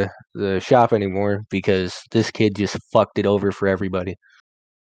to the shop anymore because this kid just fucked it over for everybody."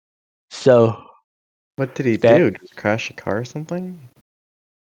 So What did he that do? Just crash a car or something?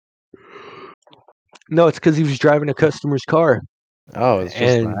 no, it's because he was driving a customer's car, Oh, it's just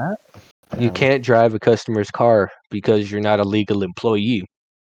and that? you Damn. can't drive a customer's car because you're not a legal employee.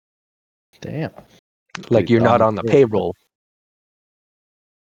 Damn. Like you're not on the Yeah, but payroll.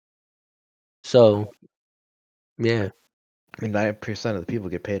 So yeah, I mean, 90% of the people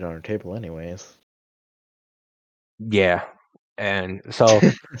get paid on our table anyways. yeah, and so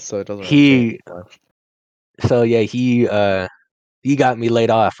So it doesn't really change he, much. so yeah, he got me laid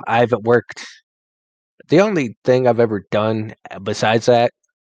off. I haven't worked. The only thing I've ever done besides that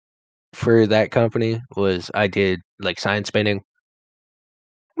for that company was I did like sign spinning. It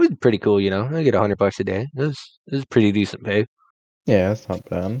was pretty cool, you know. I get $100 a day. It was pretty decent pay. Yeah, that's not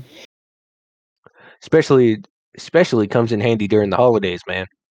bad. Especially especially comes in handy during the holidays, man.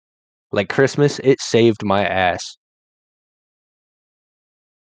 Like Christmas, it saved my ass.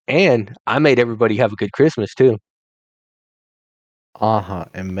 And I made everybody have a good Christmas too. Uh-huh,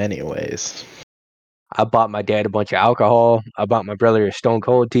 in many ways. I bought my dad a bunch of alcohol. I bought my brother a Stone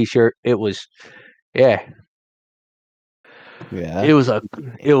Cold t-shirt. Yeah, Yeah. it was a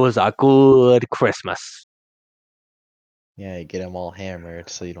it was a good Christmas. Yeah, you get him all hammered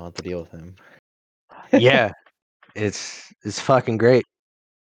so you don't have to deal with him. Yeah, it's fucking great.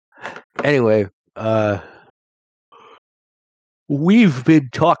 Anyway, we've been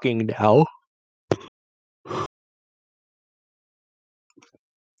talking now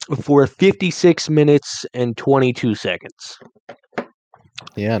for 56 minutes and 22 seconds.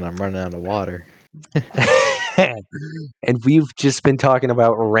 Yeah, and I'm running out of water. And we've just been talking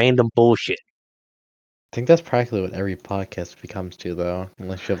about random bullshit. I think that's practically what every podcast becomes to, though.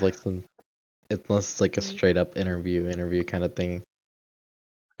 Unless you have like unless it's like a straight up interview kind of thing.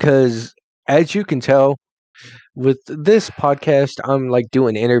 Because as you can tell, with this podcast, I'm like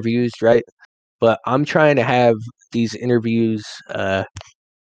doing interviews, right? But I'm trying to have these interviews come.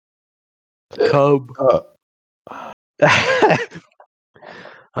 Uh,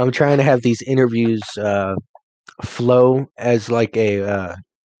 I'm trying to have these interviews flow as like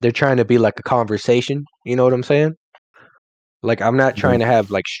they're trying to be like a conversation. You know what I'm saying? Like I'm not trying to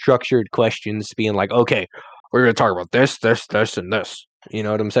have like structured questions being like, okay, we're gonna talk about this, this, this, and this. You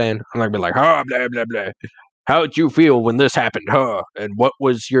know what I'm saying? I'm not gonna be like, huh, blah, blah, blah. How did you feel when this happened, huh? And what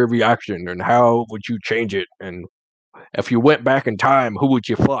was your reaction? And how would you change it? And if you went back in time, who would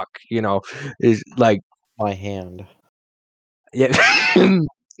you fuck? You know, is like, my hand. yeah.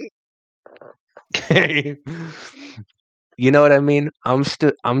 You know what I mean? I'm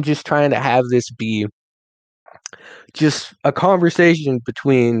just trying to have this be just a conversation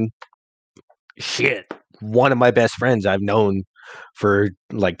between shit. One of my best friends I've known for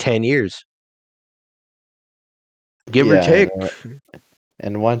like 10 years, give or Yeah, take.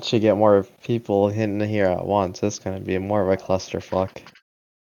 and once you get more people hitting here at once, it's gonna be more of a clusterfuck.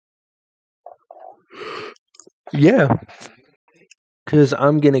 Yeah, because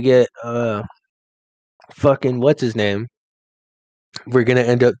I'm gonna get fucking what's his name. We're gonna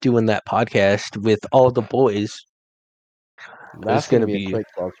end up doing that podcast with all the boys. It's That's gonna gonna be a be quick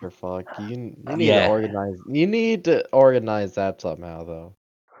clusterfuck. You need to yeah, organize. You need to organize that somehow, though,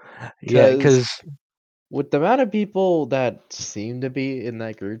 yeah, because because with the amount of people that seem to be in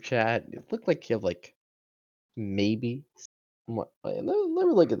that group chat, it looked like you have like maybe. Let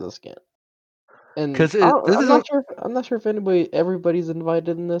me look at this again. And because this I'm is not sure. I'm not sure if everybody's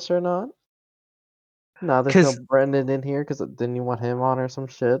invited in this or not. No, there's no because Brendan in here because didn't you want him on or some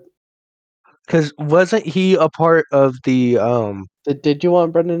shit? because wasn't he a part of the Did you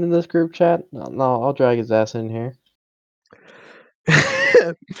want Brendan in this group chat? No, no, I'll drag his ass in here.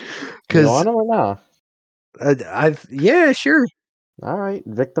 You because want him or not? I yeah, sure. All right,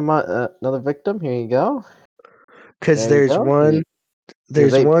 victim. Another victim. Here you go. Because There you there's go. one, You have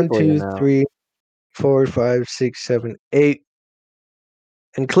there's eight one, people here two, now. 3, 4, 5, 6, 7, 8,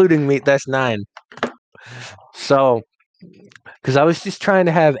 including me. That's 9. So, because I was just trying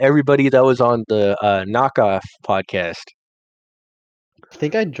to have everybody that was on the knockoff podcast. I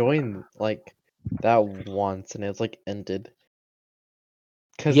think I joined like that once and it's like ended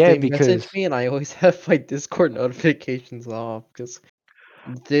because Yeah, they because messaged me and I always have my Discord notifications off because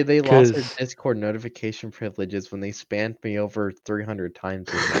they lost their because Discord notification privileges when they spammed me over 300 times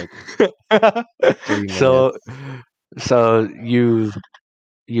in like 3 minutes. so so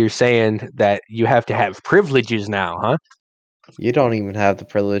you're saying that you have to have privileges now, huh? You don't even have the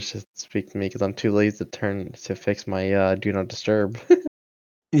privilege to speak to me because I'm too lazy to fix my do not disturb.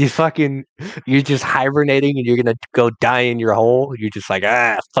 You're just hibernating and you're gonna go die in your hole. You're just like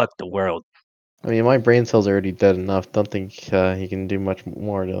fuck the world. I mean, my brain cells are already dead enough. Don't think he can do much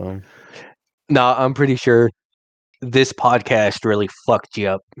more to them. No, I'm pretty sure this podcast really fucked you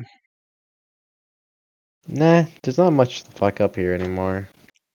up. Nah, there's not much to fuck up here anymore.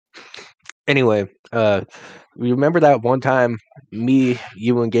 Anyway, you remember that one time me,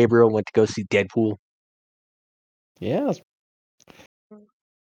 you, and Gabriel went to go see Deadpool? Yeah,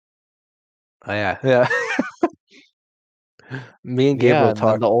 Oh, yeah. Me and yeah, Gabriel and then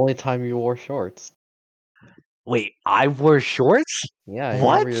talked. the only time you wore shorts. Wait, I wore shorts? Yeah, I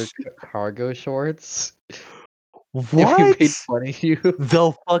remember What? your cargo shorts. And we What? made fun of you.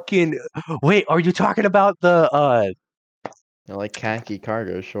 The fucking wait, are you talking about the They're like khaki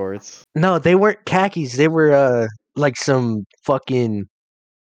cargo shorts. no, they weren't khakis. They were like some fucking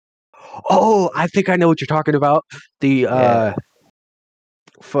oh, I think I know what you're talking about. The Yeah,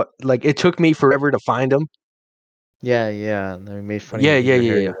 like it took me forever to find them. yeah. And then we made fun of you Yeah, because yeah, your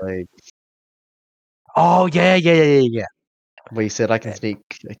yeah, hairy yeah. leg. Oh, yeah. But you said I can Eh, sneak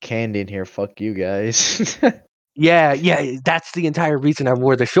candy in here. Fuck you guys. yeah, that's the entire reason I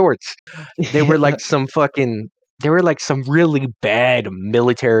wore the shorts. They were Yeah, like some fucking they were like some really bad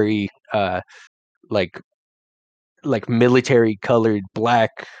military like military colored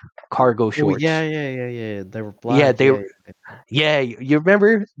black cargo oh yeah, shorts. yeah. They were Yeah, black. they Yeah, yeah, you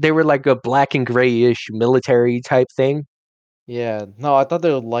remember? They were like a black and grayish military type thing. yeah. No, I thought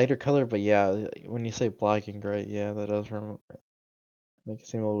they were lighter color, but yeah, when you say black and gray, yeah, that does make it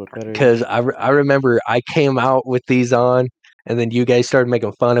seem a little bit better. Because I remember I came out with these on, and then you guys started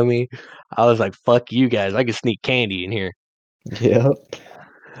making fun of me. I was like, "Fuck you guys! I can sneak candy in here." Yeah.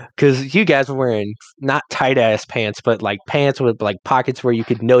 Because you guys were wearing not tight ass pants, but like pants with like pockets where you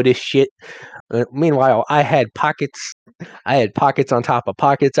could notice shit. Meanwhile, I had pockets. I had pockets on top of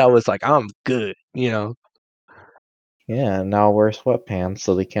pockets. I was like, I'm good, you know. Yeah, now I wear sweatpants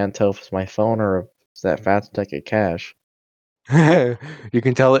so they can't tell if it's my phone or if it's that fat stack of cash. You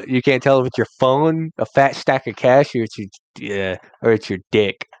can tell it. You can't tell if it's your phone, a fat stack of cash, or it's your yeah, or it's your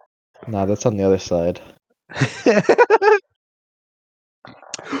dick. Nah, that's on the other side.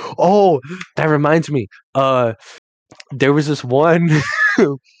 Oh, that reminds me. There was this one.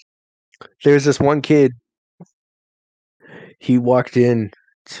 There's this one kid. He walked in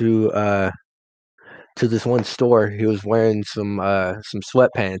to uh to this one store. He was wearing some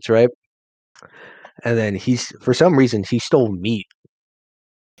sweatpants, right? And then he's for some reason he stole meat.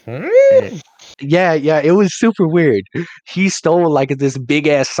 Eh, Hmm? yeah, it was super weird. He stole like this big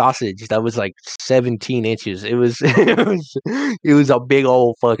ass sausage that was like 17 inches. It was it was a big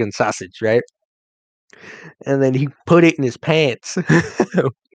old fucking sausage, right? And then he put it in his pants.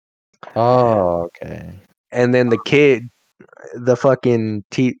 Oh, okay. And then the kid, the fucking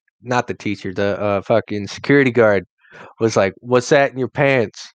not the teacher, the fucking security guard was like, "What's that in your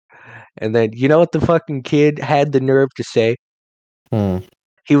pants?" And then you know what the fucking kid had the nerve to say? Hmm.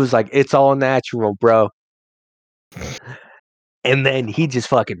 He was like, "It's all natural, bro." And then he just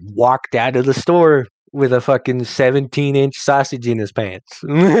fucking walked out of the store with a fucking 17-inch sausage in his pants.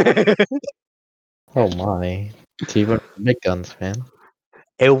 Oh my. Keep it big guns, man.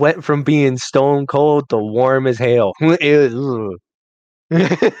 It went from being stone cold to warm as hell.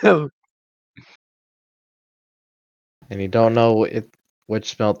 And you don't know which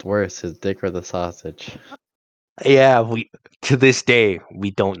smelled worse, his dick or the sausage. Yeah, we to this day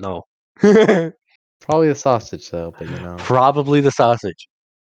we don't know. Probably the sausage though, but you know. Probably the sausage.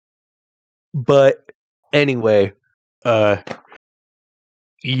 But anyway, uh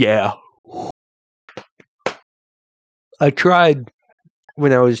yeah. I tried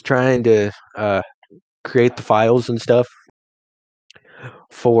when I was trying to create the files and stuff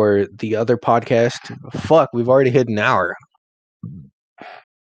for the other podcast. Fuck, we've already hit an hour.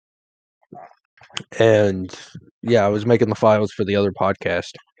 And yeah, I was making the files for the other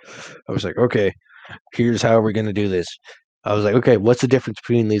podcast. I was like, okay, here's how we're gonna do this. I was like, okay, what's the difference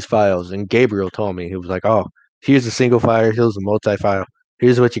between these files? And Gabriel told me, he was like, oh, here's a single file, here's a multi-file.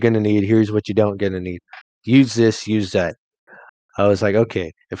 Here's what you're gonna need. Here's what you don't gonna need. Use this, use that. I was like,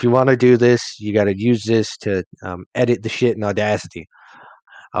 okay, if you want to do this, you got to use this to edit the shit in Audacity.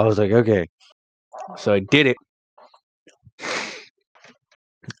 I was like, okay, so I did it,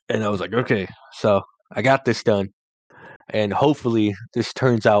 and I was like, okay, so I got this done, and hopefully this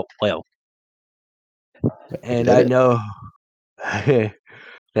turns out well. You And did I it. know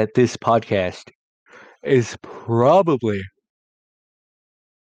that this podcast is probably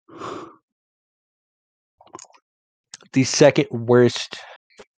the second worst,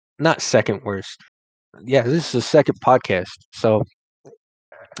 not second worst. Yeah, this is the second podcast. So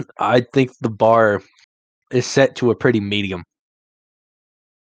I think the bar is set to a pretty medium.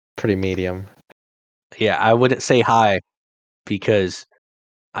 Pretty medium. Yeah, I wouldn't say hi because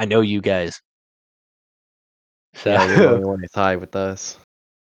I know you guys. So Yeah, you're the only one who's high with us.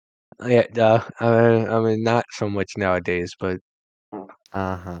 yeah, I mean, not so much nowadays, but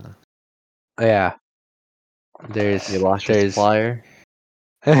Uh-huh. yeah, You lost your there's supplier?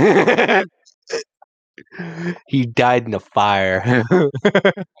 he died in a fire.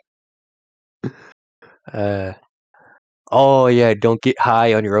 uh, oh yeah, don't get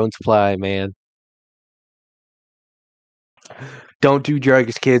high on your own supply, man. Don't do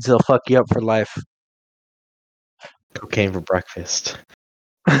drugs, kids. They'll fuck you up for life. Cocaine for breakfast.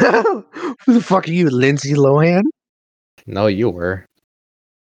 Who the fuck are you, Lindsay Lohan? No, you were.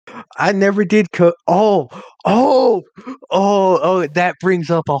 I never did cook. Oh, that brings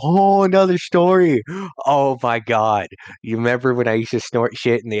up a whole another story. Oh my god. You remember when I used to snort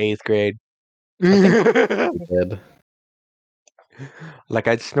shit in the 8th grade? I think you did. Like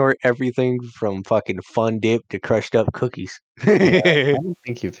I'd snort everything from fucking Fun Dip to crushed up cookies. Yeah, I it don't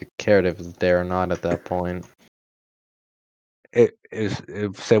think you cared if it was there or not at that point.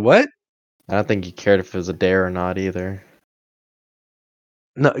 say what? I don't think you cared if it was a dare or not either.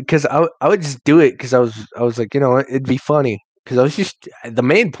 No, because I would just do it because I was like, you know what, it'd be funny. Because I was just the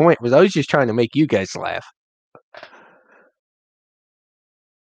main point was I was just trying to make you guys laugh.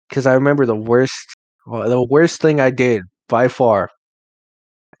 Because I remember the worst thing I did by far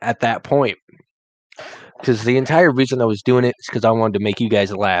at that point. Because the entire reason I was doing it is because I wanted to make you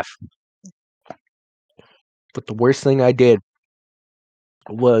guys laugh. But the worst thing I did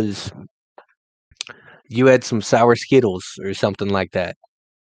was you had some sour Skittles or something like that,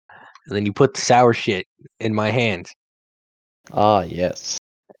 and then you put the sour shit in my hand. Ah, yes.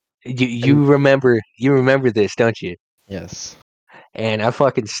 You And remember this, don't you? yes. And I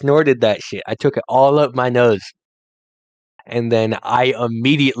fucking snorted that shit. I took it all up my nose, and then I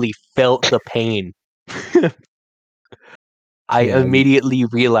immediately felt the pain. I Yeah. immediately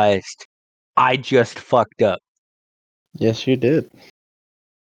realized I just fucked up. Yes, you did.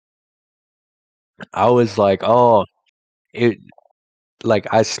 I was like, oh, it like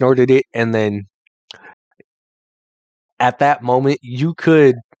I snorted it, and then at that moment you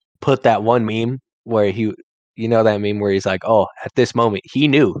could put that one meme where you know that meme where he's like, oh, at this moment he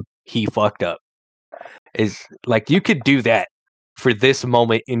knew he fucked up. Is like you could do that for this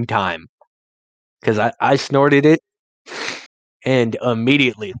moment in time because I snorted it and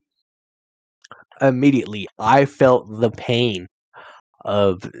immediately I felt the pain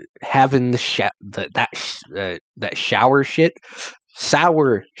of having that shower shit,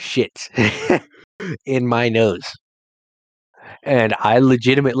 sour shit in my nose, and I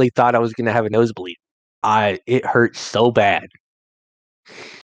legitimately thought I was gonna have a nosebleed. It hurt so bad,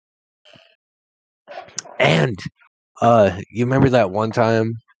 and you remember that one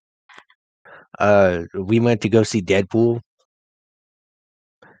time we went to go see Deadpool,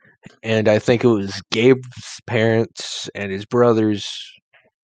 and I think it was Gabe's parents and his brothers,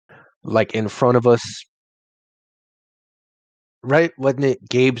 like in front of us, right? Wasn't it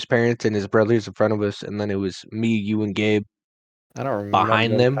Gabe's parents and his brothers in front of us, and then it was me, you, and Gabe I don't remember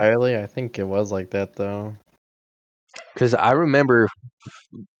behind them? entirely. I think it was like that though. Because I remember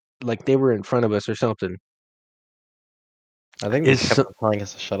like they were in front of us or something. I think they just It's kept on telling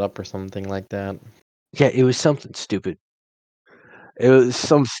us to shut up or something like that. Yeah, it was something stupid. It was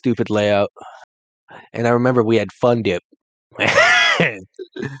some stupid layout, and I remember we had Fun Dip, and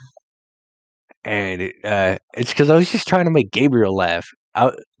it's because I was just trying to make Gabriel laugh.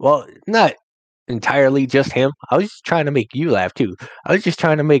 Well, not entirely just him. I was just trying to make you laugh too. I was just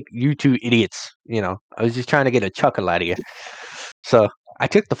trying to make you two idiots. You know, I was just trying to get a chuckle out of you. So I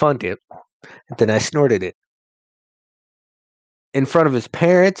took the Fun Dip, and then I snorted it in front of his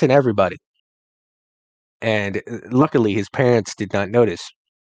parents and everybody. And luckily, his parents did not notice.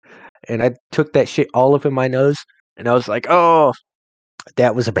 And I took that shit all up in my nose, and I was like, "Oh,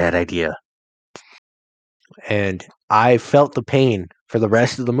 that was a bad idea." And I felt the pain for the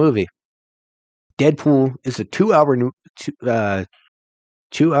rest of the movie. Deadpool is a 2 hour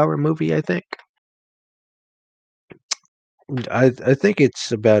 2 hour movie, I think. I think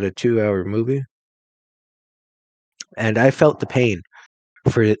it's about a 2 hour movie, and I felt the pain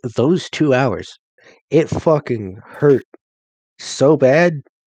for those 2 hours. It fucking hurt so bad.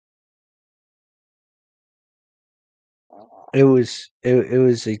 It was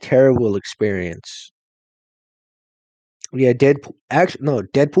a terrible experience. Yeah, Deadpool. Actually, no,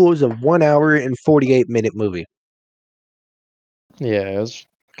 Deadpool is a 1 hour and 48 minute movie Yeah, it was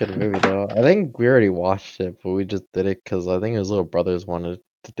a good movie though. I think we already watched it, but we just did it because I think his little brothers wanted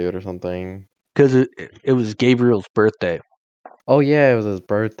to do it or something. because it was Gabriel's birthday. Oh yeah, it was his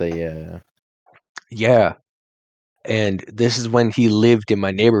birthday. Yeah. Yeah, and this is when he lived in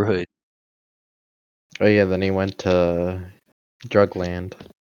my neighborhood. Oh yeah, then he went to Drugland.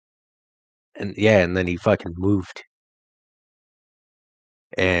 And yeah, and then he fucking moved.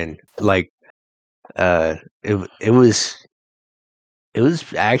 And like uh it was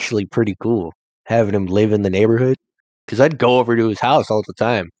actually pretty cool having him live in the neighborhood, cuz I'd go over to his house all the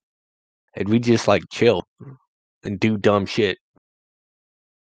time and we'd just like chill and do dumb shit.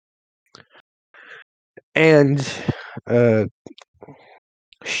 And uh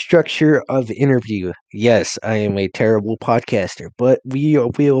structure of interview. Yes, I am a terrible podcaster, but we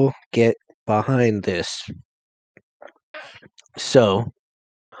will get behind this. So,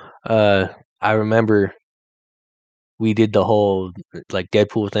 uh I remember we did the whole like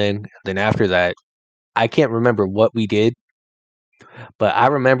Deadpool thing. Then after that, I can't remember what we did, but I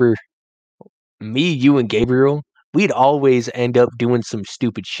remember me, you, and Gabriel, we'd always end up doing some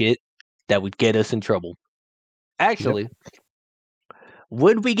stupid shit that would get us in trouble. Yep. Actually,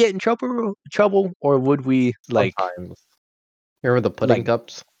 would we get in trouble, or would we Sometimes. Remember the pudding like?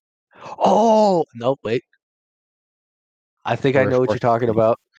 cups? Oh no, wait. I think We I were know what you're forced to talking clean.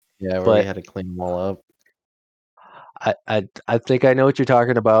 about, Yeah, where we but had to clean them all up. I think I know what you're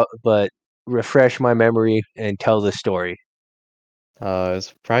talking about, but refresh my memory and tell the story.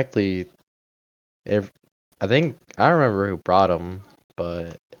 It's practically if I think I don't remember who brought them,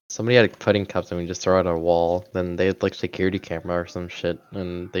 but somebody had pudding cups and we just throw it at a wall. Then they had like security camera or some shit,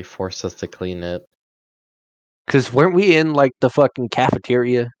 and they forced us to clean it. Cause weren't we in like the fucking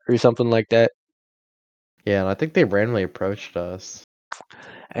cafeteria or something like that? Yeah, and I think they randomly approached us, or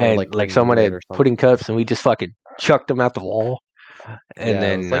And like like when we were someone late had or something. pudding cups, and we just fucking chucked them out the wall. And Yeah,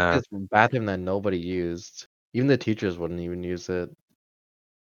 it was then like this bathroom that nobody used. Even the teachers wouldn't even use it,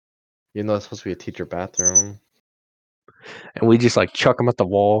 even though it's supposed to be a teacher bathroom. we just like chuck them at the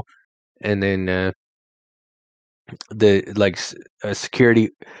wall. And then the like security,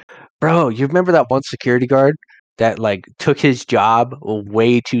 bro. You remember that one security guard that like took his job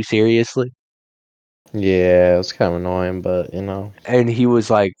way too seriously? Yeah, it was kind of annoying, but And he was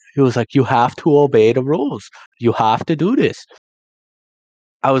like, you have to obey the rules. You have to do this.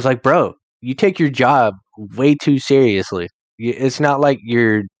 I was like, bro, you take your job way too seriously. It's not like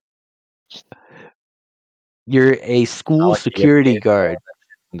you're a not school like you get security paid more guard.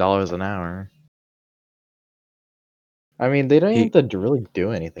 than $10 an hour. I mean, they don't even He, have to really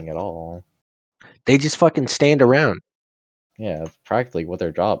do anything at all. they just fucking stand around. Yeah, it's practically what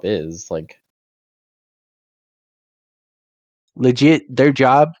their job is. Like, Legit, their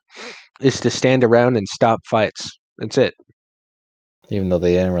job is to stand around and stop fights. That's it. even though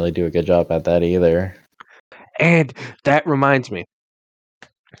they didn't really do a good job at that either. And that reminds me,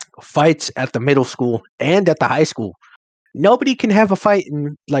 fights at the middle school and at the high school. Nobody can have a fight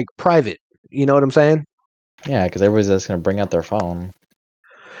in like private. You know what I'm saying? Yeah, because everybody's just gonna bring out their phone.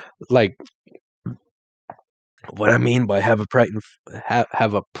 Like what I mean by have a pride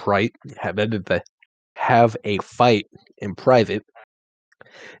have a fight in private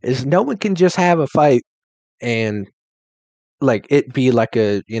is no one can just have a fight and like it be like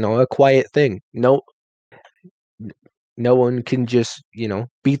a quiet thing. No one can just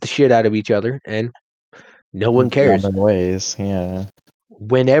beat the shit out of each other and no one Go on cares. their ways. Yeah,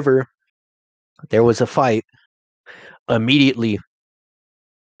 Whenever there was a fight, immediately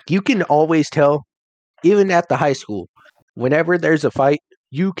you can always tell, even at the high school, whenever there's a fight,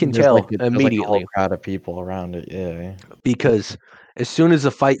 you can tell there's like a whole immediately crowd of people around it. Yeah, because as soon as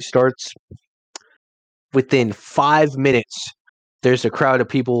the fight starts, within 5 minutes, there's a crowd of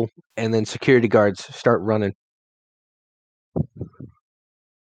people, and then security guards start running.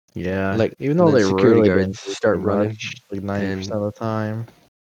 yeah. Like, Even and though then they security really guards didn't do start too running, much, like 90% and of the time.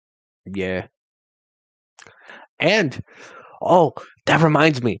 yeah, and oh, that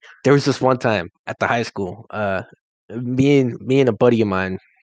reminds me, there was this one time at the high school. Me and a buddy of mine,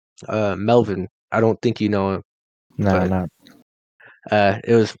 Melvin. I don't think you know him, No, but no,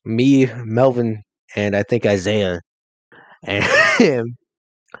 it was me, Melvin, and I think Isaiah, and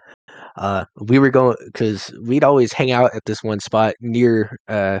we were going because we'd always hang out at this one spot near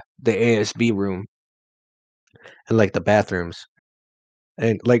the ASB room and like the bathrooms,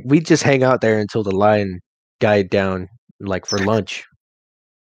 and like we'd just hang out there until the line died down, like for lunch,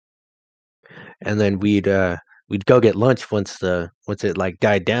 and then we'd go get lunch once it like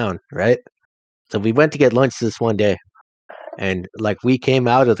died down, right? So we went to get lunch this one day, and like we came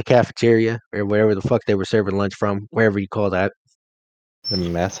out of the cafeteria or wherever the fuck they were serving lunch from, wherever you call that. the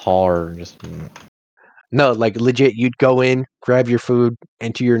mess hall or just No, like legit, you'd go in, grab your food,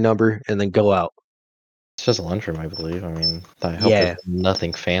 enter your number, and then go out. it's just a lunchroom, I believe. I mean, I hope there's Yeah,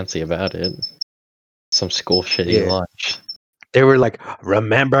 nothing fancy about it. Some school shitty Yeah, lunch. they were like,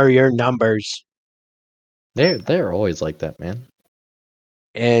 "Remember your numbers," They're always like that, man.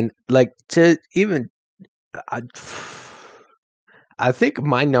 and like to even, I, I think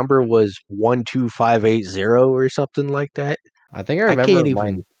my number was 12580 or something like that. I think I I remember can't my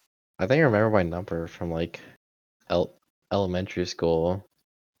even. I think I remember my number from like elementary school,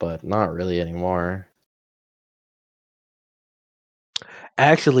 but not really anymore.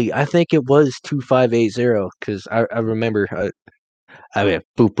 Actually, I think it was 2580 because I remember. I mean,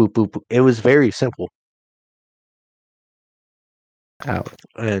 boop boop boop. Boop. It was very simple. Ow.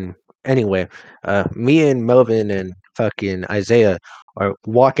 And anyway, me and Melvin and fucking Isaiah are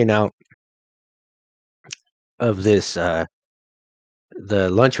walking out of this the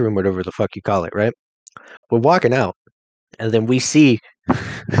lunchroom, whatever the fuck you call it, right? We're walking out, and then we see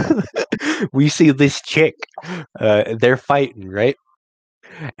we see this chick. They're fighting, right?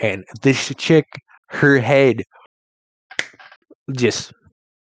 And this chick, her head just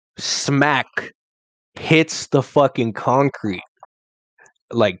smack hits the fucking concrete.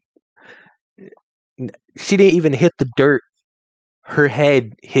 Like she didn't even hit the dirt. Her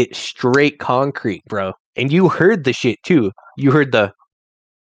head hit straight concrete, bro. And you heard the shit too. You heard the,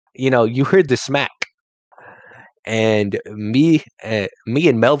 you heard the smack. And me and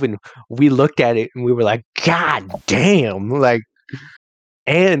Melvin, we looked at it and we were like, God damn! Like,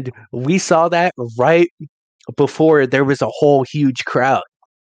 and we saw that right before there was a whole huge crowd,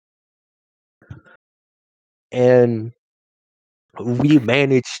 and we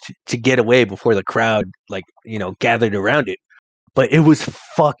managed to get away before the crowd, like, gathered around it. But it was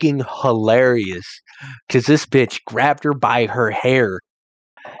fucking hilarious because this bitch grabbed her by her hair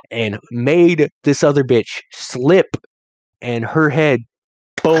and made this other bitch slip, and her head,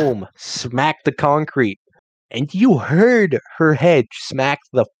 boom, smacked the concrete. And you heard her head smack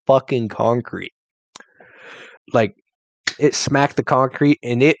the fucking concrete. Like, it smacked the concrete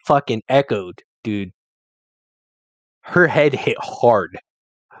and it fucking echoed, dude. Her head hit hard.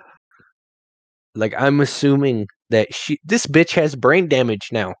 Like, I'm assuming that this bitch has brain damage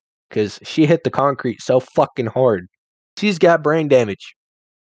now because she hit the concrete so fucking hard. She's got brain damage.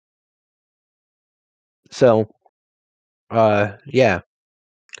 So, yeah,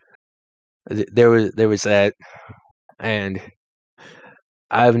 there was that, and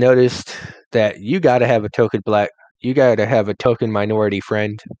I've noticed that you gotta have a token minority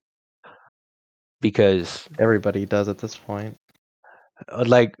friend because, Everybody does at this point.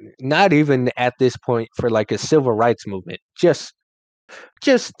 like, not even at this point for like a civil rights movement, just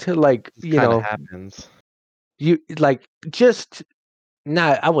to, like, It kind of happens. you like, just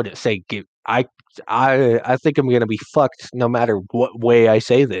not. I wouldn't say give. I think I'm gonna be fucked no matter what way I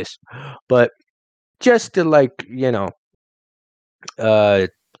say this, but just to, like, uh,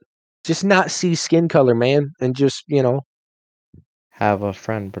 just not see skin color, man, and just, Have a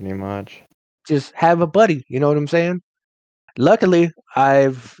friend, pretty much. just have a buddy. You know what I'm saying? Luckily,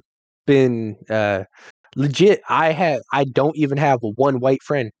 I've been legit. I don't even have one white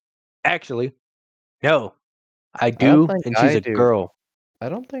friend. Actually, no, I I don't do, think and she's I a do. girl. I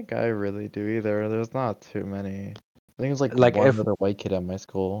don't think I really do either. There's not too many. I think it's like Like, one other white kid at my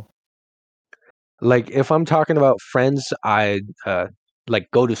school. if I'm talking about friends I like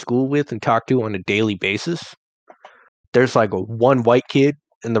go to school with and talk to on a daily basis, there's like one white kid,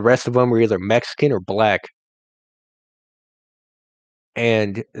 and the rest of them are either Mexican or black,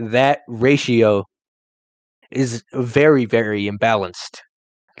 and that ratio is very, very imbalanced.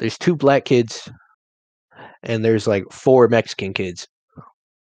 There's two black kids and there's like four Mexican kids.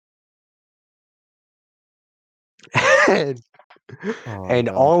 and, Oh and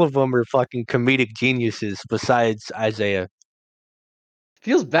god. all of them are fucking comedic geniuses besides Isaiah.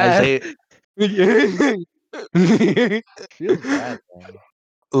 Feels bad. Isaiah Feels bad, man.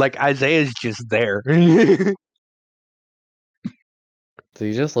 like, Isaiah's just there. Do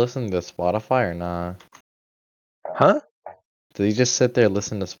you just listen to Spotify or nah? Huh? Do you just sit there and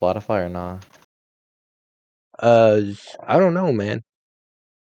listen to Spotify or nah? Uh I don't know, man.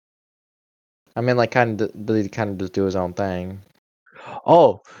 I mean, like, did he kind of just do his own thing?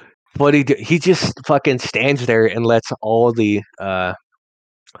 Oh, but he just fucking stands there and lets all the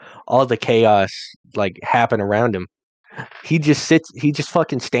chaos, like, happen around him. He just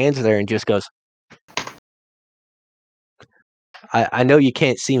fucking stands there and just goes, I know you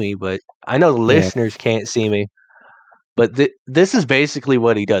can't see me, but I know the Yeah. listeners can't see me, but this is basically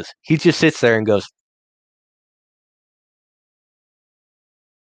what he does. He just sits there and goes,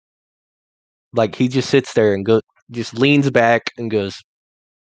 like, he just sits there and just leans back and goes,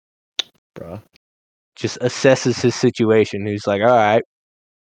 Bruh. just assesses his situation. He's like, all right,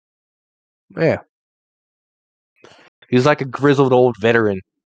 yeah. He's like a grizzled old veteran.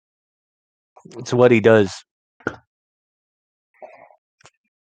 It's what he does.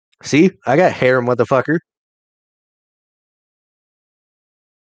 See, I got hair, motherfucker.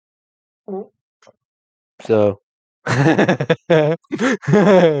 So,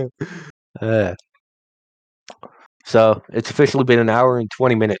 uh, so it's officially been an hour and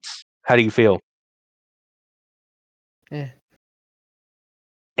 20 minutes. How do you feel? Eh,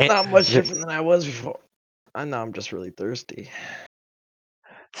 Eh, not much different than I was before. I know I'm just really thirsty.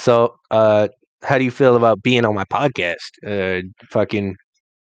 So, how do you feel about being on my podcast? Fucking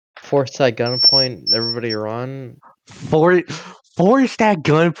Forced at gunpoint, everybody run. for forced at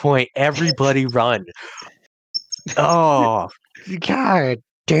gunpoint, everybody run. Oh, god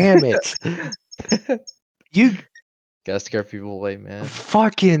damn it! You Gotta scare people away, man.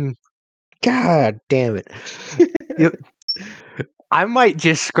 fucking god damn it! You, I might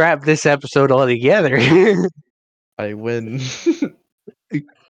just scrap this episode altogether. I win.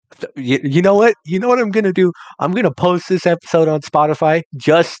 You know what? You know what I'm gonna do? I'm gonna post this episode on Spotify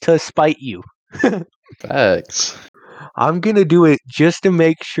just to spite you. Facts. I'm gonna do it just to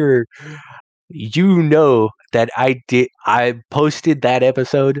make sure you know that I posted that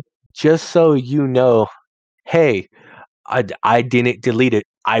episode just so you know, hey, I didn't delete it.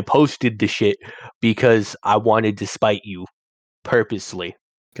 I posted the shit because I wanted to spite you purposely.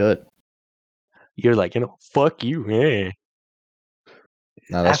 Good. You're like, fuck you. Eh.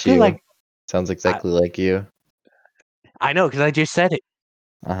 Now I that's feel you. like Sounds I, exactly like you. I know because I just said it.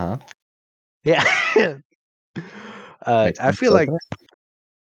 Uh-huh. Yeah. Makes I sense, feel like doesn't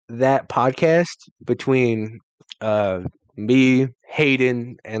it? that podcast between uh me,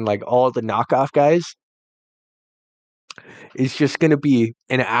 Hayden, and like all the knockoff guys is just gonna be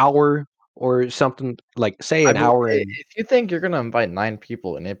an hour or something like say I an mean, hour and if you think you're gonna invite 9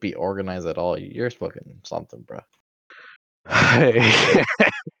 people and it be organized at all, you're fucking something, bro.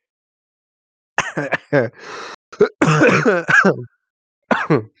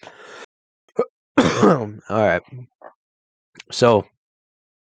 all right. So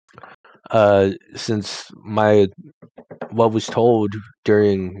since my what was told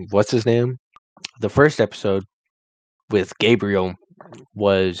during what's his name? The first episode with Gabriel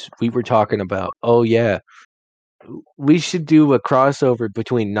was we were talking about, oh yeah, we should do a crossover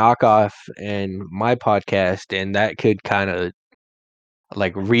between knockoff and my podcast, and that could kind of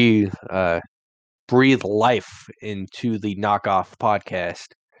like breathe life into the knockoff podcast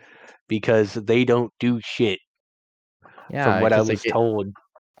because they don't do shit from Yeah, what I because was told.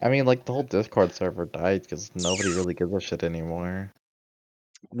 I mean, like, the whole Discord server died because nobody really gives a shit anymore.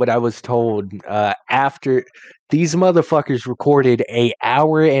 What I was told after these motherfuckers recorded a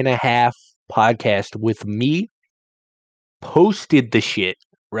hour and a half podcast with me, posted the shit,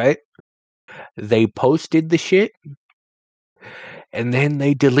 right? They posted the shit and then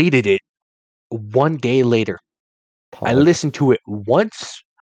they deleted it 1 day later. I Pog. listened to it once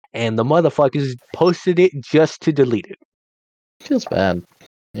and the motherfuckers posted it just to delete it. Feels bad.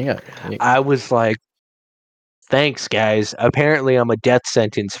 I was like, thanks, guys. Apparently, I'm a death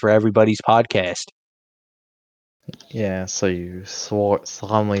sentence for everybody's podcast. Yeah, so you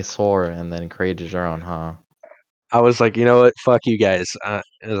solemnly swore and then created your own, huh? I was like, you know what? Fuck you guys. I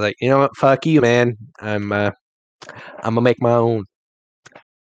was like, you know what? Fuck you, man. I'm gonna make my own,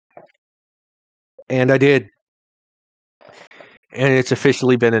 and I did. And it's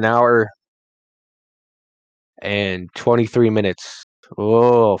officially been an hour and 23 minutes.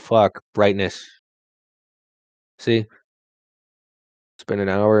 Oh fuck, brightness. See, it's been an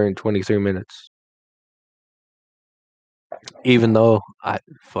hour and 23 minutes. Even though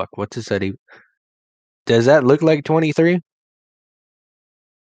fuck, what does that even? Does that look like 23?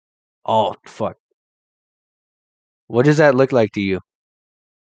 Oh fuck. What does that look like to you?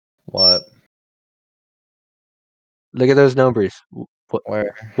 What? Look at those numbers. What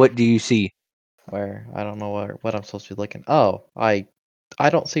Where? what do you see? Where? I don't know what I'm supposed to be looking. Oh, I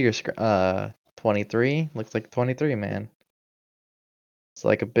don't see your screen. 23? Looks like 23, man. It's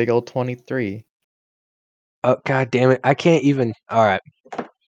like a big old 23. Oh god damn it. I can't even. All right.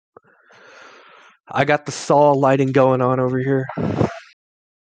 I got the saw lighting going on over here.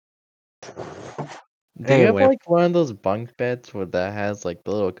 Do you have Anyway, like one of those bunk beds where that has like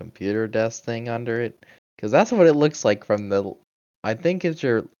the little computer desk thing under it? Because that's what it looks like from the. I think it's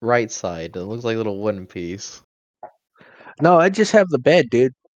your right side. It looks like a little wooden piece. no, I just have the bed,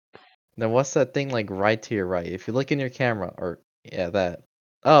 dude. Then what's that thing like right to your right? If you look in your camera, or yeah, that.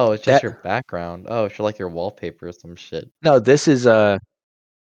 Oh, it's just That your background. Oh, it's like your wallpaper or some shit. no, this is Yeah,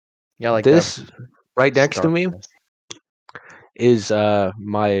 like that this right next to me darkness. is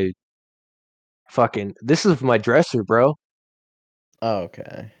my fucking. This is my dresser, bro. Oh,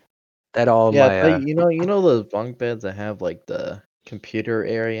 okay. That all Yeah, my but you know those bunk beds that have like the computer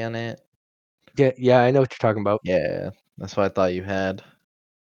area in it? yeah, I know what you're talking about. Yeah, that's what I thought you had.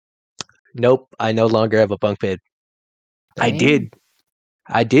 Nope, I no longer have a bunk bed. I Dang. did.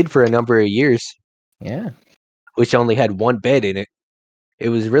 I did for a number of years, Yeah. which only had one bed in it. It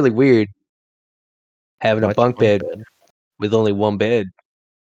was really weird having a What's your bunk bunk bed bed? with only one bed.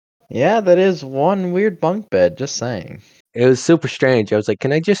 Yeah, that is one weird bunk bed, just saying. It was super strange. I was like,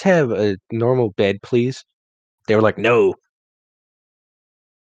 "Can I just have a normal bed, please?" They were like, "No."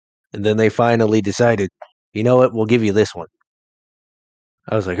 And then they finally decided, "You know what? We'll give you this one."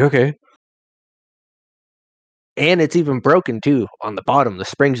 I was like, "Okay." And it's even broken too on the bottom. The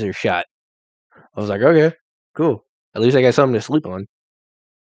springs are shot. I was like, "Okay, cool. At least I got something to sleep on."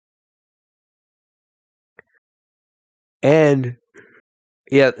 And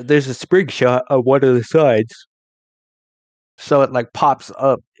yeah, there's a spring shot on one of the sides, so it like pops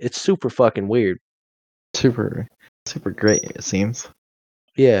up. It's super fucking weird. Super, super great, it seems.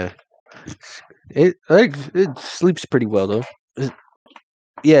 Yeah, it sleeps pretty well though.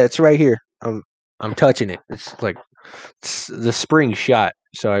 Yeah, it's right here. I'm touching it. It's like the spring shot.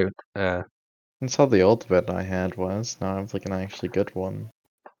 So That's how the old bed I had was. Now I have like an actually good one.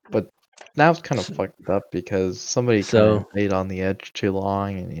 But now it's kind of fucked up because somebody kind of so laid on the edge too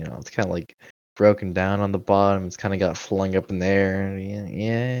long, and it's kind of like broken down on the bottom. It's kind of got flung up in there. Yeah,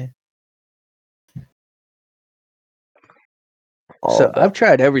 yeah. All so of that. I've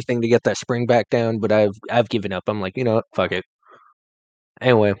tried everything to get that spring back down, but I've given up. I'm like, you know what? Fuck it.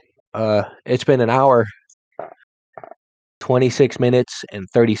 Anyway, it's been an hour, 26 minutes, and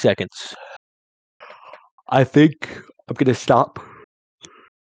 30 seconds. I think I'm gonna stop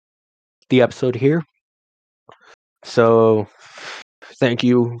the episode here. So thank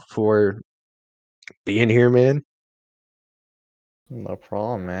you for being here, man. No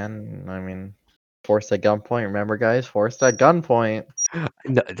problem, man. I mean, forced at gunpoint. Remember, guys, forced at gunpoint.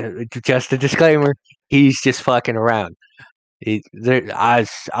 No, just a disclaimer. He's just fucking around.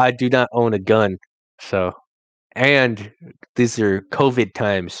 I do not own a gun, so and these are COVID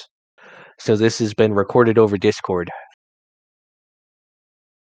times, so this has been recorded over Discord.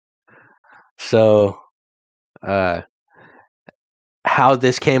 So, uh, how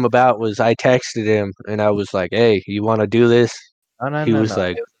this came about was I texted him and I was like, "Hey, you want to do this?" No, no, He no, was no.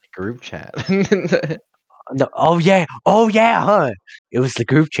 like, It was a group chat. "No, oh yeah, huh?" It was the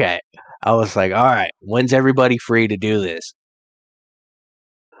group chat. I was like, "All right, when's everybody free to do this?"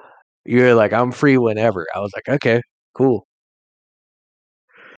 You're like, "I'm free whenever." I was like, "Okay, cool."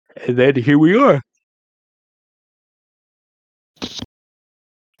 And then here we are.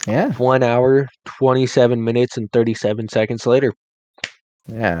 Yeah. 1 hour, 27 minutes, and 37 seconds later.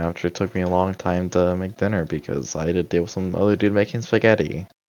 Yeah, after it took me a long time to make dinner because I had to deal with some other dude making spaghetti.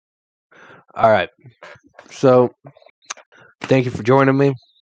 All right. So, thank you for joining me.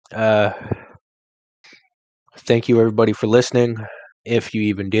 Uh, thank you, everybody, for listening. If you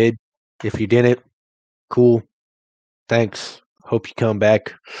even did. If you didn't, cool. Thanks. Hope you come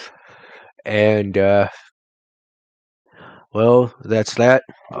back. And, well, that's that.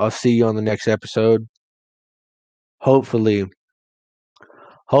 I'll see you on the next episode. Hopefully,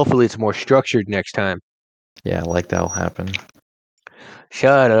 hopefully it's more structured next time. Yeah, like that'll happen.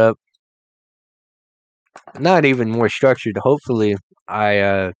 Shut up. Not even more structured. Hopefully,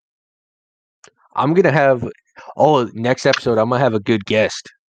 I I'm gonna have next episode I'm gonna have a good guest.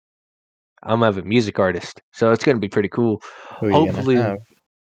 I'm gonna have a music artist. So it's gonna be pretty cool. Who are you gonna Hopefully,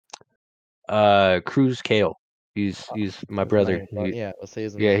 have? Cruz Kale. He's my His brother. name, but yeah, let's say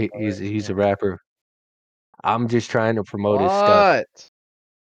he's a Yeah, music artist. he's Yeah. a rapper. I'm just trying to promote his stuff. What?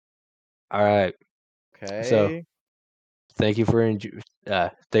 All right. So Okay. thank you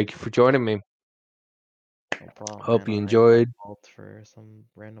for joining me. No problem, Hope man. you I enjoyed. called for some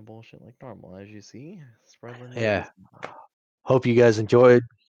random bullshit like normal, as you see. Spreading the news. Yeah. Hope you guys enjoyed.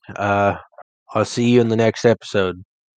 Uh I'll see you in the next episode.